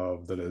divine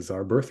love that is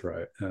our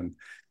birthright? And,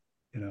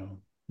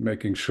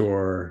 making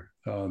sure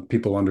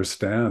people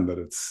understand that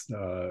it's,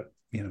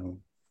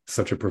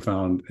 such a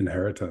profound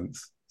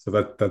inheritance.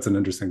 So that's an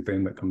interesting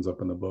theme that comes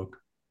up in the book.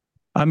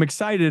 I'm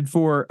excited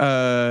for,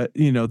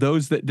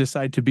 those that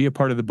decide to be a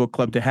part of the book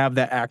club to have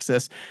that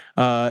access.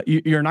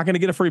 You're not going to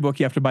get a free book.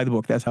 You have to buy the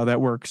book. That's how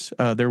that works.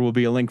 There will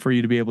be a link for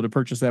you to be able to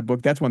purchase that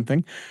book. That's one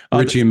thing.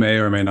 Richie may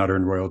or may not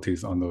earn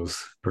royalties on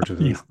those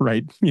purchases. Yeah,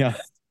 right. Yeah.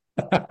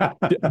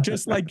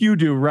 Just like you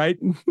do, right?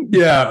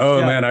 Yeah.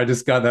 Oh, man, I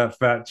just got that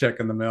fat check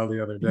in the mail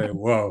the other day.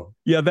 Whoa.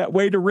 Yeah, that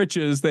way to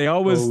riches. They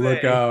always say,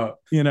 look out.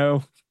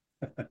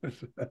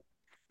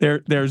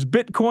 There's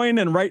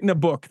Bitcoin and writing a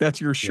book. That's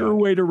your sure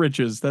way to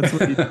riches. That's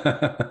what you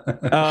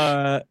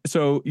do.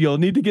 So you'll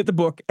need to get the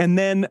book. And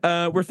then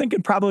we're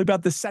thinking probably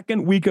about the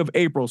second week of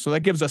April. So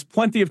that gives us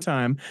plenty of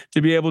time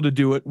to be able to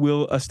do it.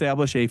 We'll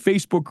establish a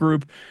Facebook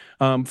group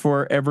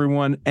for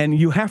everyone. And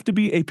you have to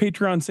be a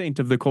Patreon saint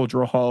of the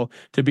Cultural Hall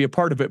to be a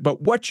part of it.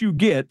 But what you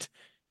get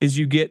is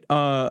you get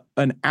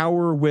an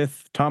hour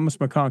with Thomas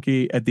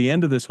McConkie at the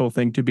end of this whole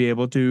thing to be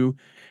able to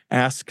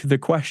ask the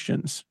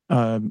questions.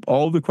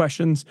 All the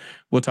questions.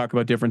 We'll talk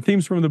about different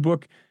themes from the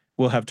book.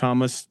 We'll have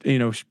Thomas,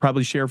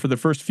 probably share for the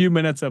first few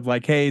minutes of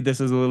like, hey, this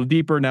is a little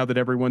deeper now that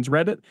everyone's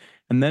read it.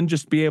 And then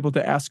just be able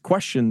to ask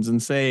questions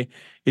and say,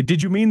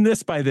 did you mean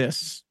this by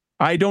this?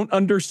 I don't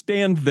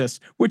understand this,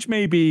 which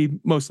may be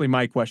mostly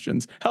my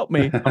questions. Help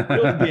me. I'm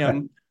real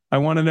DM. I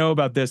want to know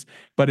about this,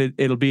 but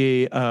it'll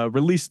be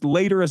released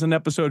later as an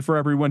episode for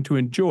everyone to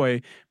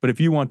enjoy. But if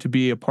you want to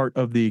be a part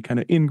of the kind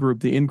of in-group,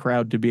 the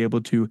in-crowd, to be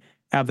able to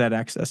have that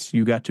access,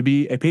 you got to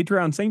be a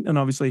Patreon saint and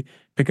obviously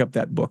pick up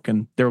that book.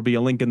 And there will be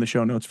a link in the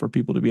show notes for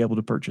people to be able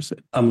to purchase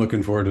it. I'm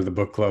looking forward to the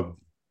book club.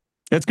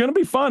 It's going to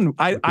be fun.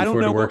 I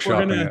don't know what we're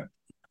going to...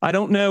 I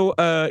don't know,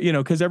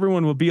 because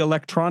everyone will be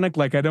electronic.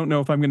 Like, I don't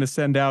know if I'm going to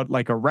send out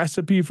like a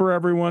recipe for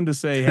everyone to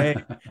say, hey,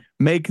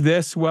 make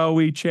this while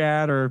we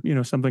chat, or,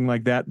 something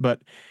like that. But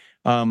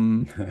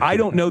I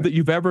don't know that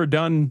you've ever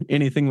done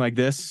anything like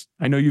this.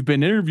 I know you've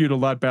been interviewed a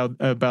lot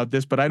about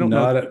this, but I don't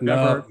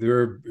know.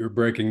 You're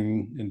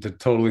breaking into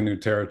totally new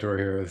territory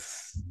here.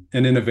 It's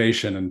an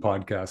innovation in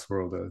podcast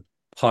world, a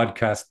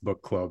podcast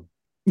book club.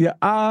 Yeah,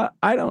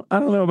 I don't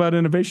know about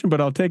innovation,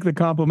 but I'll take the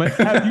compliment.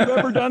 Have you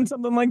ever done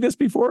something like this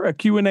before? A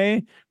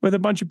Q&A with a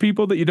bunch of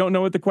people that you don't know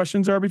what the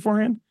questions are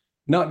beforehand?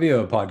 Not via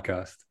a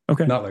podcast.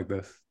 Okay. Not like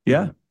this.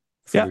 Yeah.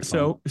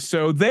 So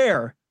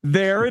there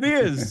it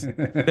is.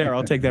 There,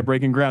 I'll take that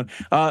breaking ground.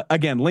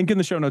 Again, link in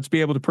the show notes,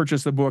 be able to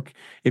purchase the book.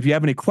 If you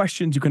have any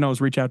questions, you can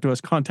always reach out to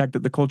us,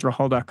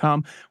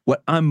 contact@theculturalhall.com.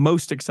 What I'm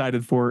most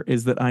excited for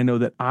is that I know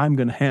that I'm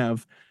going to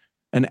have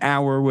an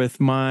hour with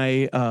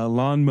my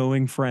lawn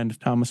mowing friend,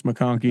 Thomas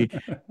McConkey.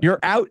 You're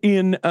out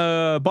in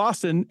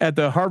Boston at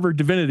the Harvard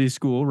Divinity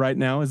School right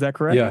now. Is that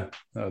correct? Yeah,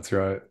 that's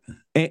right.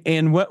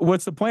 And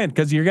what's the plan?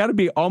 Because you got to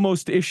be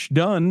almost-ish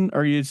done.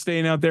 Are you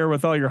staying out there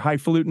with all your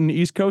highfalutin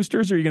East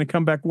Coasters, or are you going to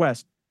come back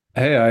west?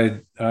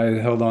 Hey, I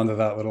held on to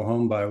that little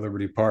home by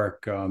Liberty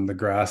Park. The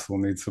grass will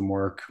need some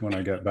work when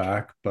I get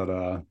back.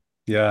 But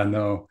yeah,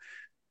 no.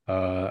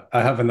 I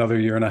have another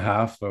year and a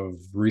half of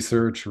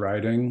research,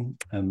 writing,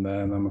 and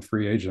then I'm a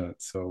free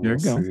agent. So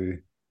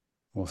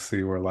we'll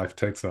see where life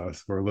takes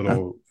us.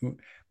 We're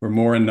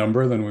more in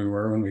number than we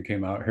were when we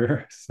came out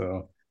here.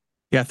 So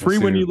yeah, 3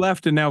 when you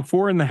left, and now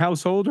 4 in the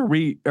household. Are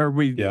you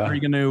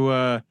going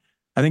to?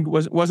 I think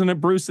wasn't it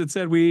Bruce that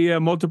said we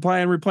multiply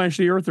and replenish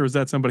the earth, or was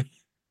that somebody?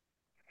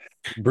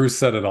 Bruce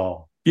said it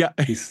all. Yeah,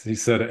 he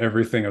said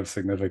everything of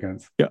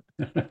significance. Yeah,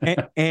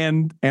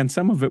 and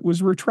some of it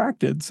was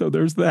retracted. So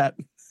there's that.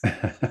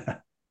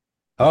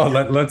 Oh,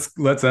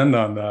 let's end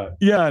on that.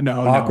 Yeah,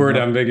 no. Awkward,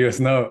 ambiguous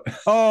note.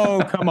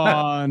 Oh, come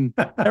on.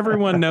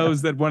 Everyone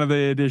knows that one of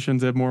the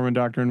editions of Mormon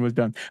Doctrine was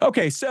done.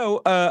 Okay,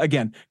 so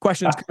again,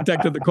 questions,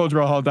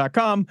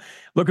 contact@theculturalhall.com.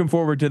 Looking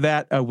forward to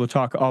that. We'll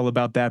talk all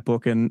about that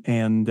book,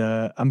 and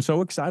I'm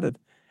so excited.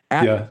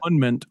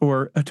 At-one-ment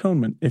or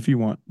atonement, if you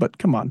want. But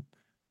come on.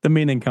 The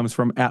meaning comes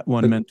from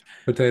at-one-ment.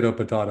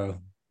 Potato.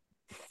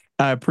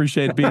 I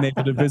appreciate being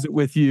able to visit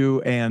with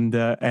you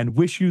and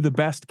wish you the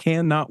best.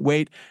 Cannot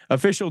wait.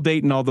 Official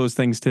date and all those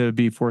things to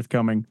be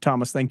forthcoming.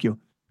 Thomas, thank you.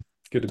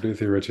 Good to be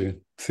with you, Richie.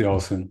 See you all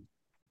soon.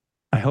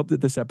 I hope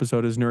that this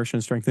episode has nourished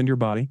and strengthened your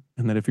body,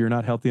 and that if you're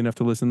not healthy enough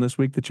to listen this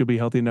week, that you'll be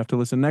healthy enough to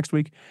listen next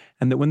week,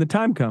 and that when the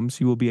time comes,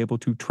 you will be able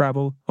to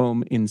travel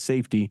home in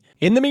safety.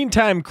 In the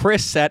meantime,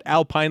 Chris at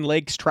Alpine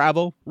Lakes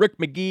Travel, Rick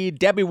McGee,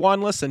 Debbie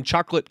Wanless, and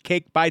Chocolate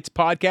Cake Bites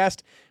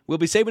Podcast will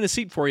be saving a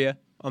seat for you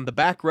on the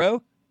back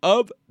row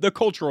of the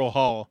Cultural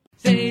Hall.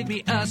 Save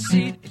me a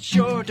seat, it's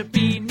sure to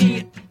be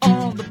neat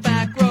on the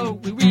back row.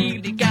 We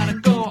really gotta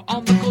go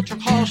on the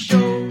Cultural Hall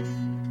show.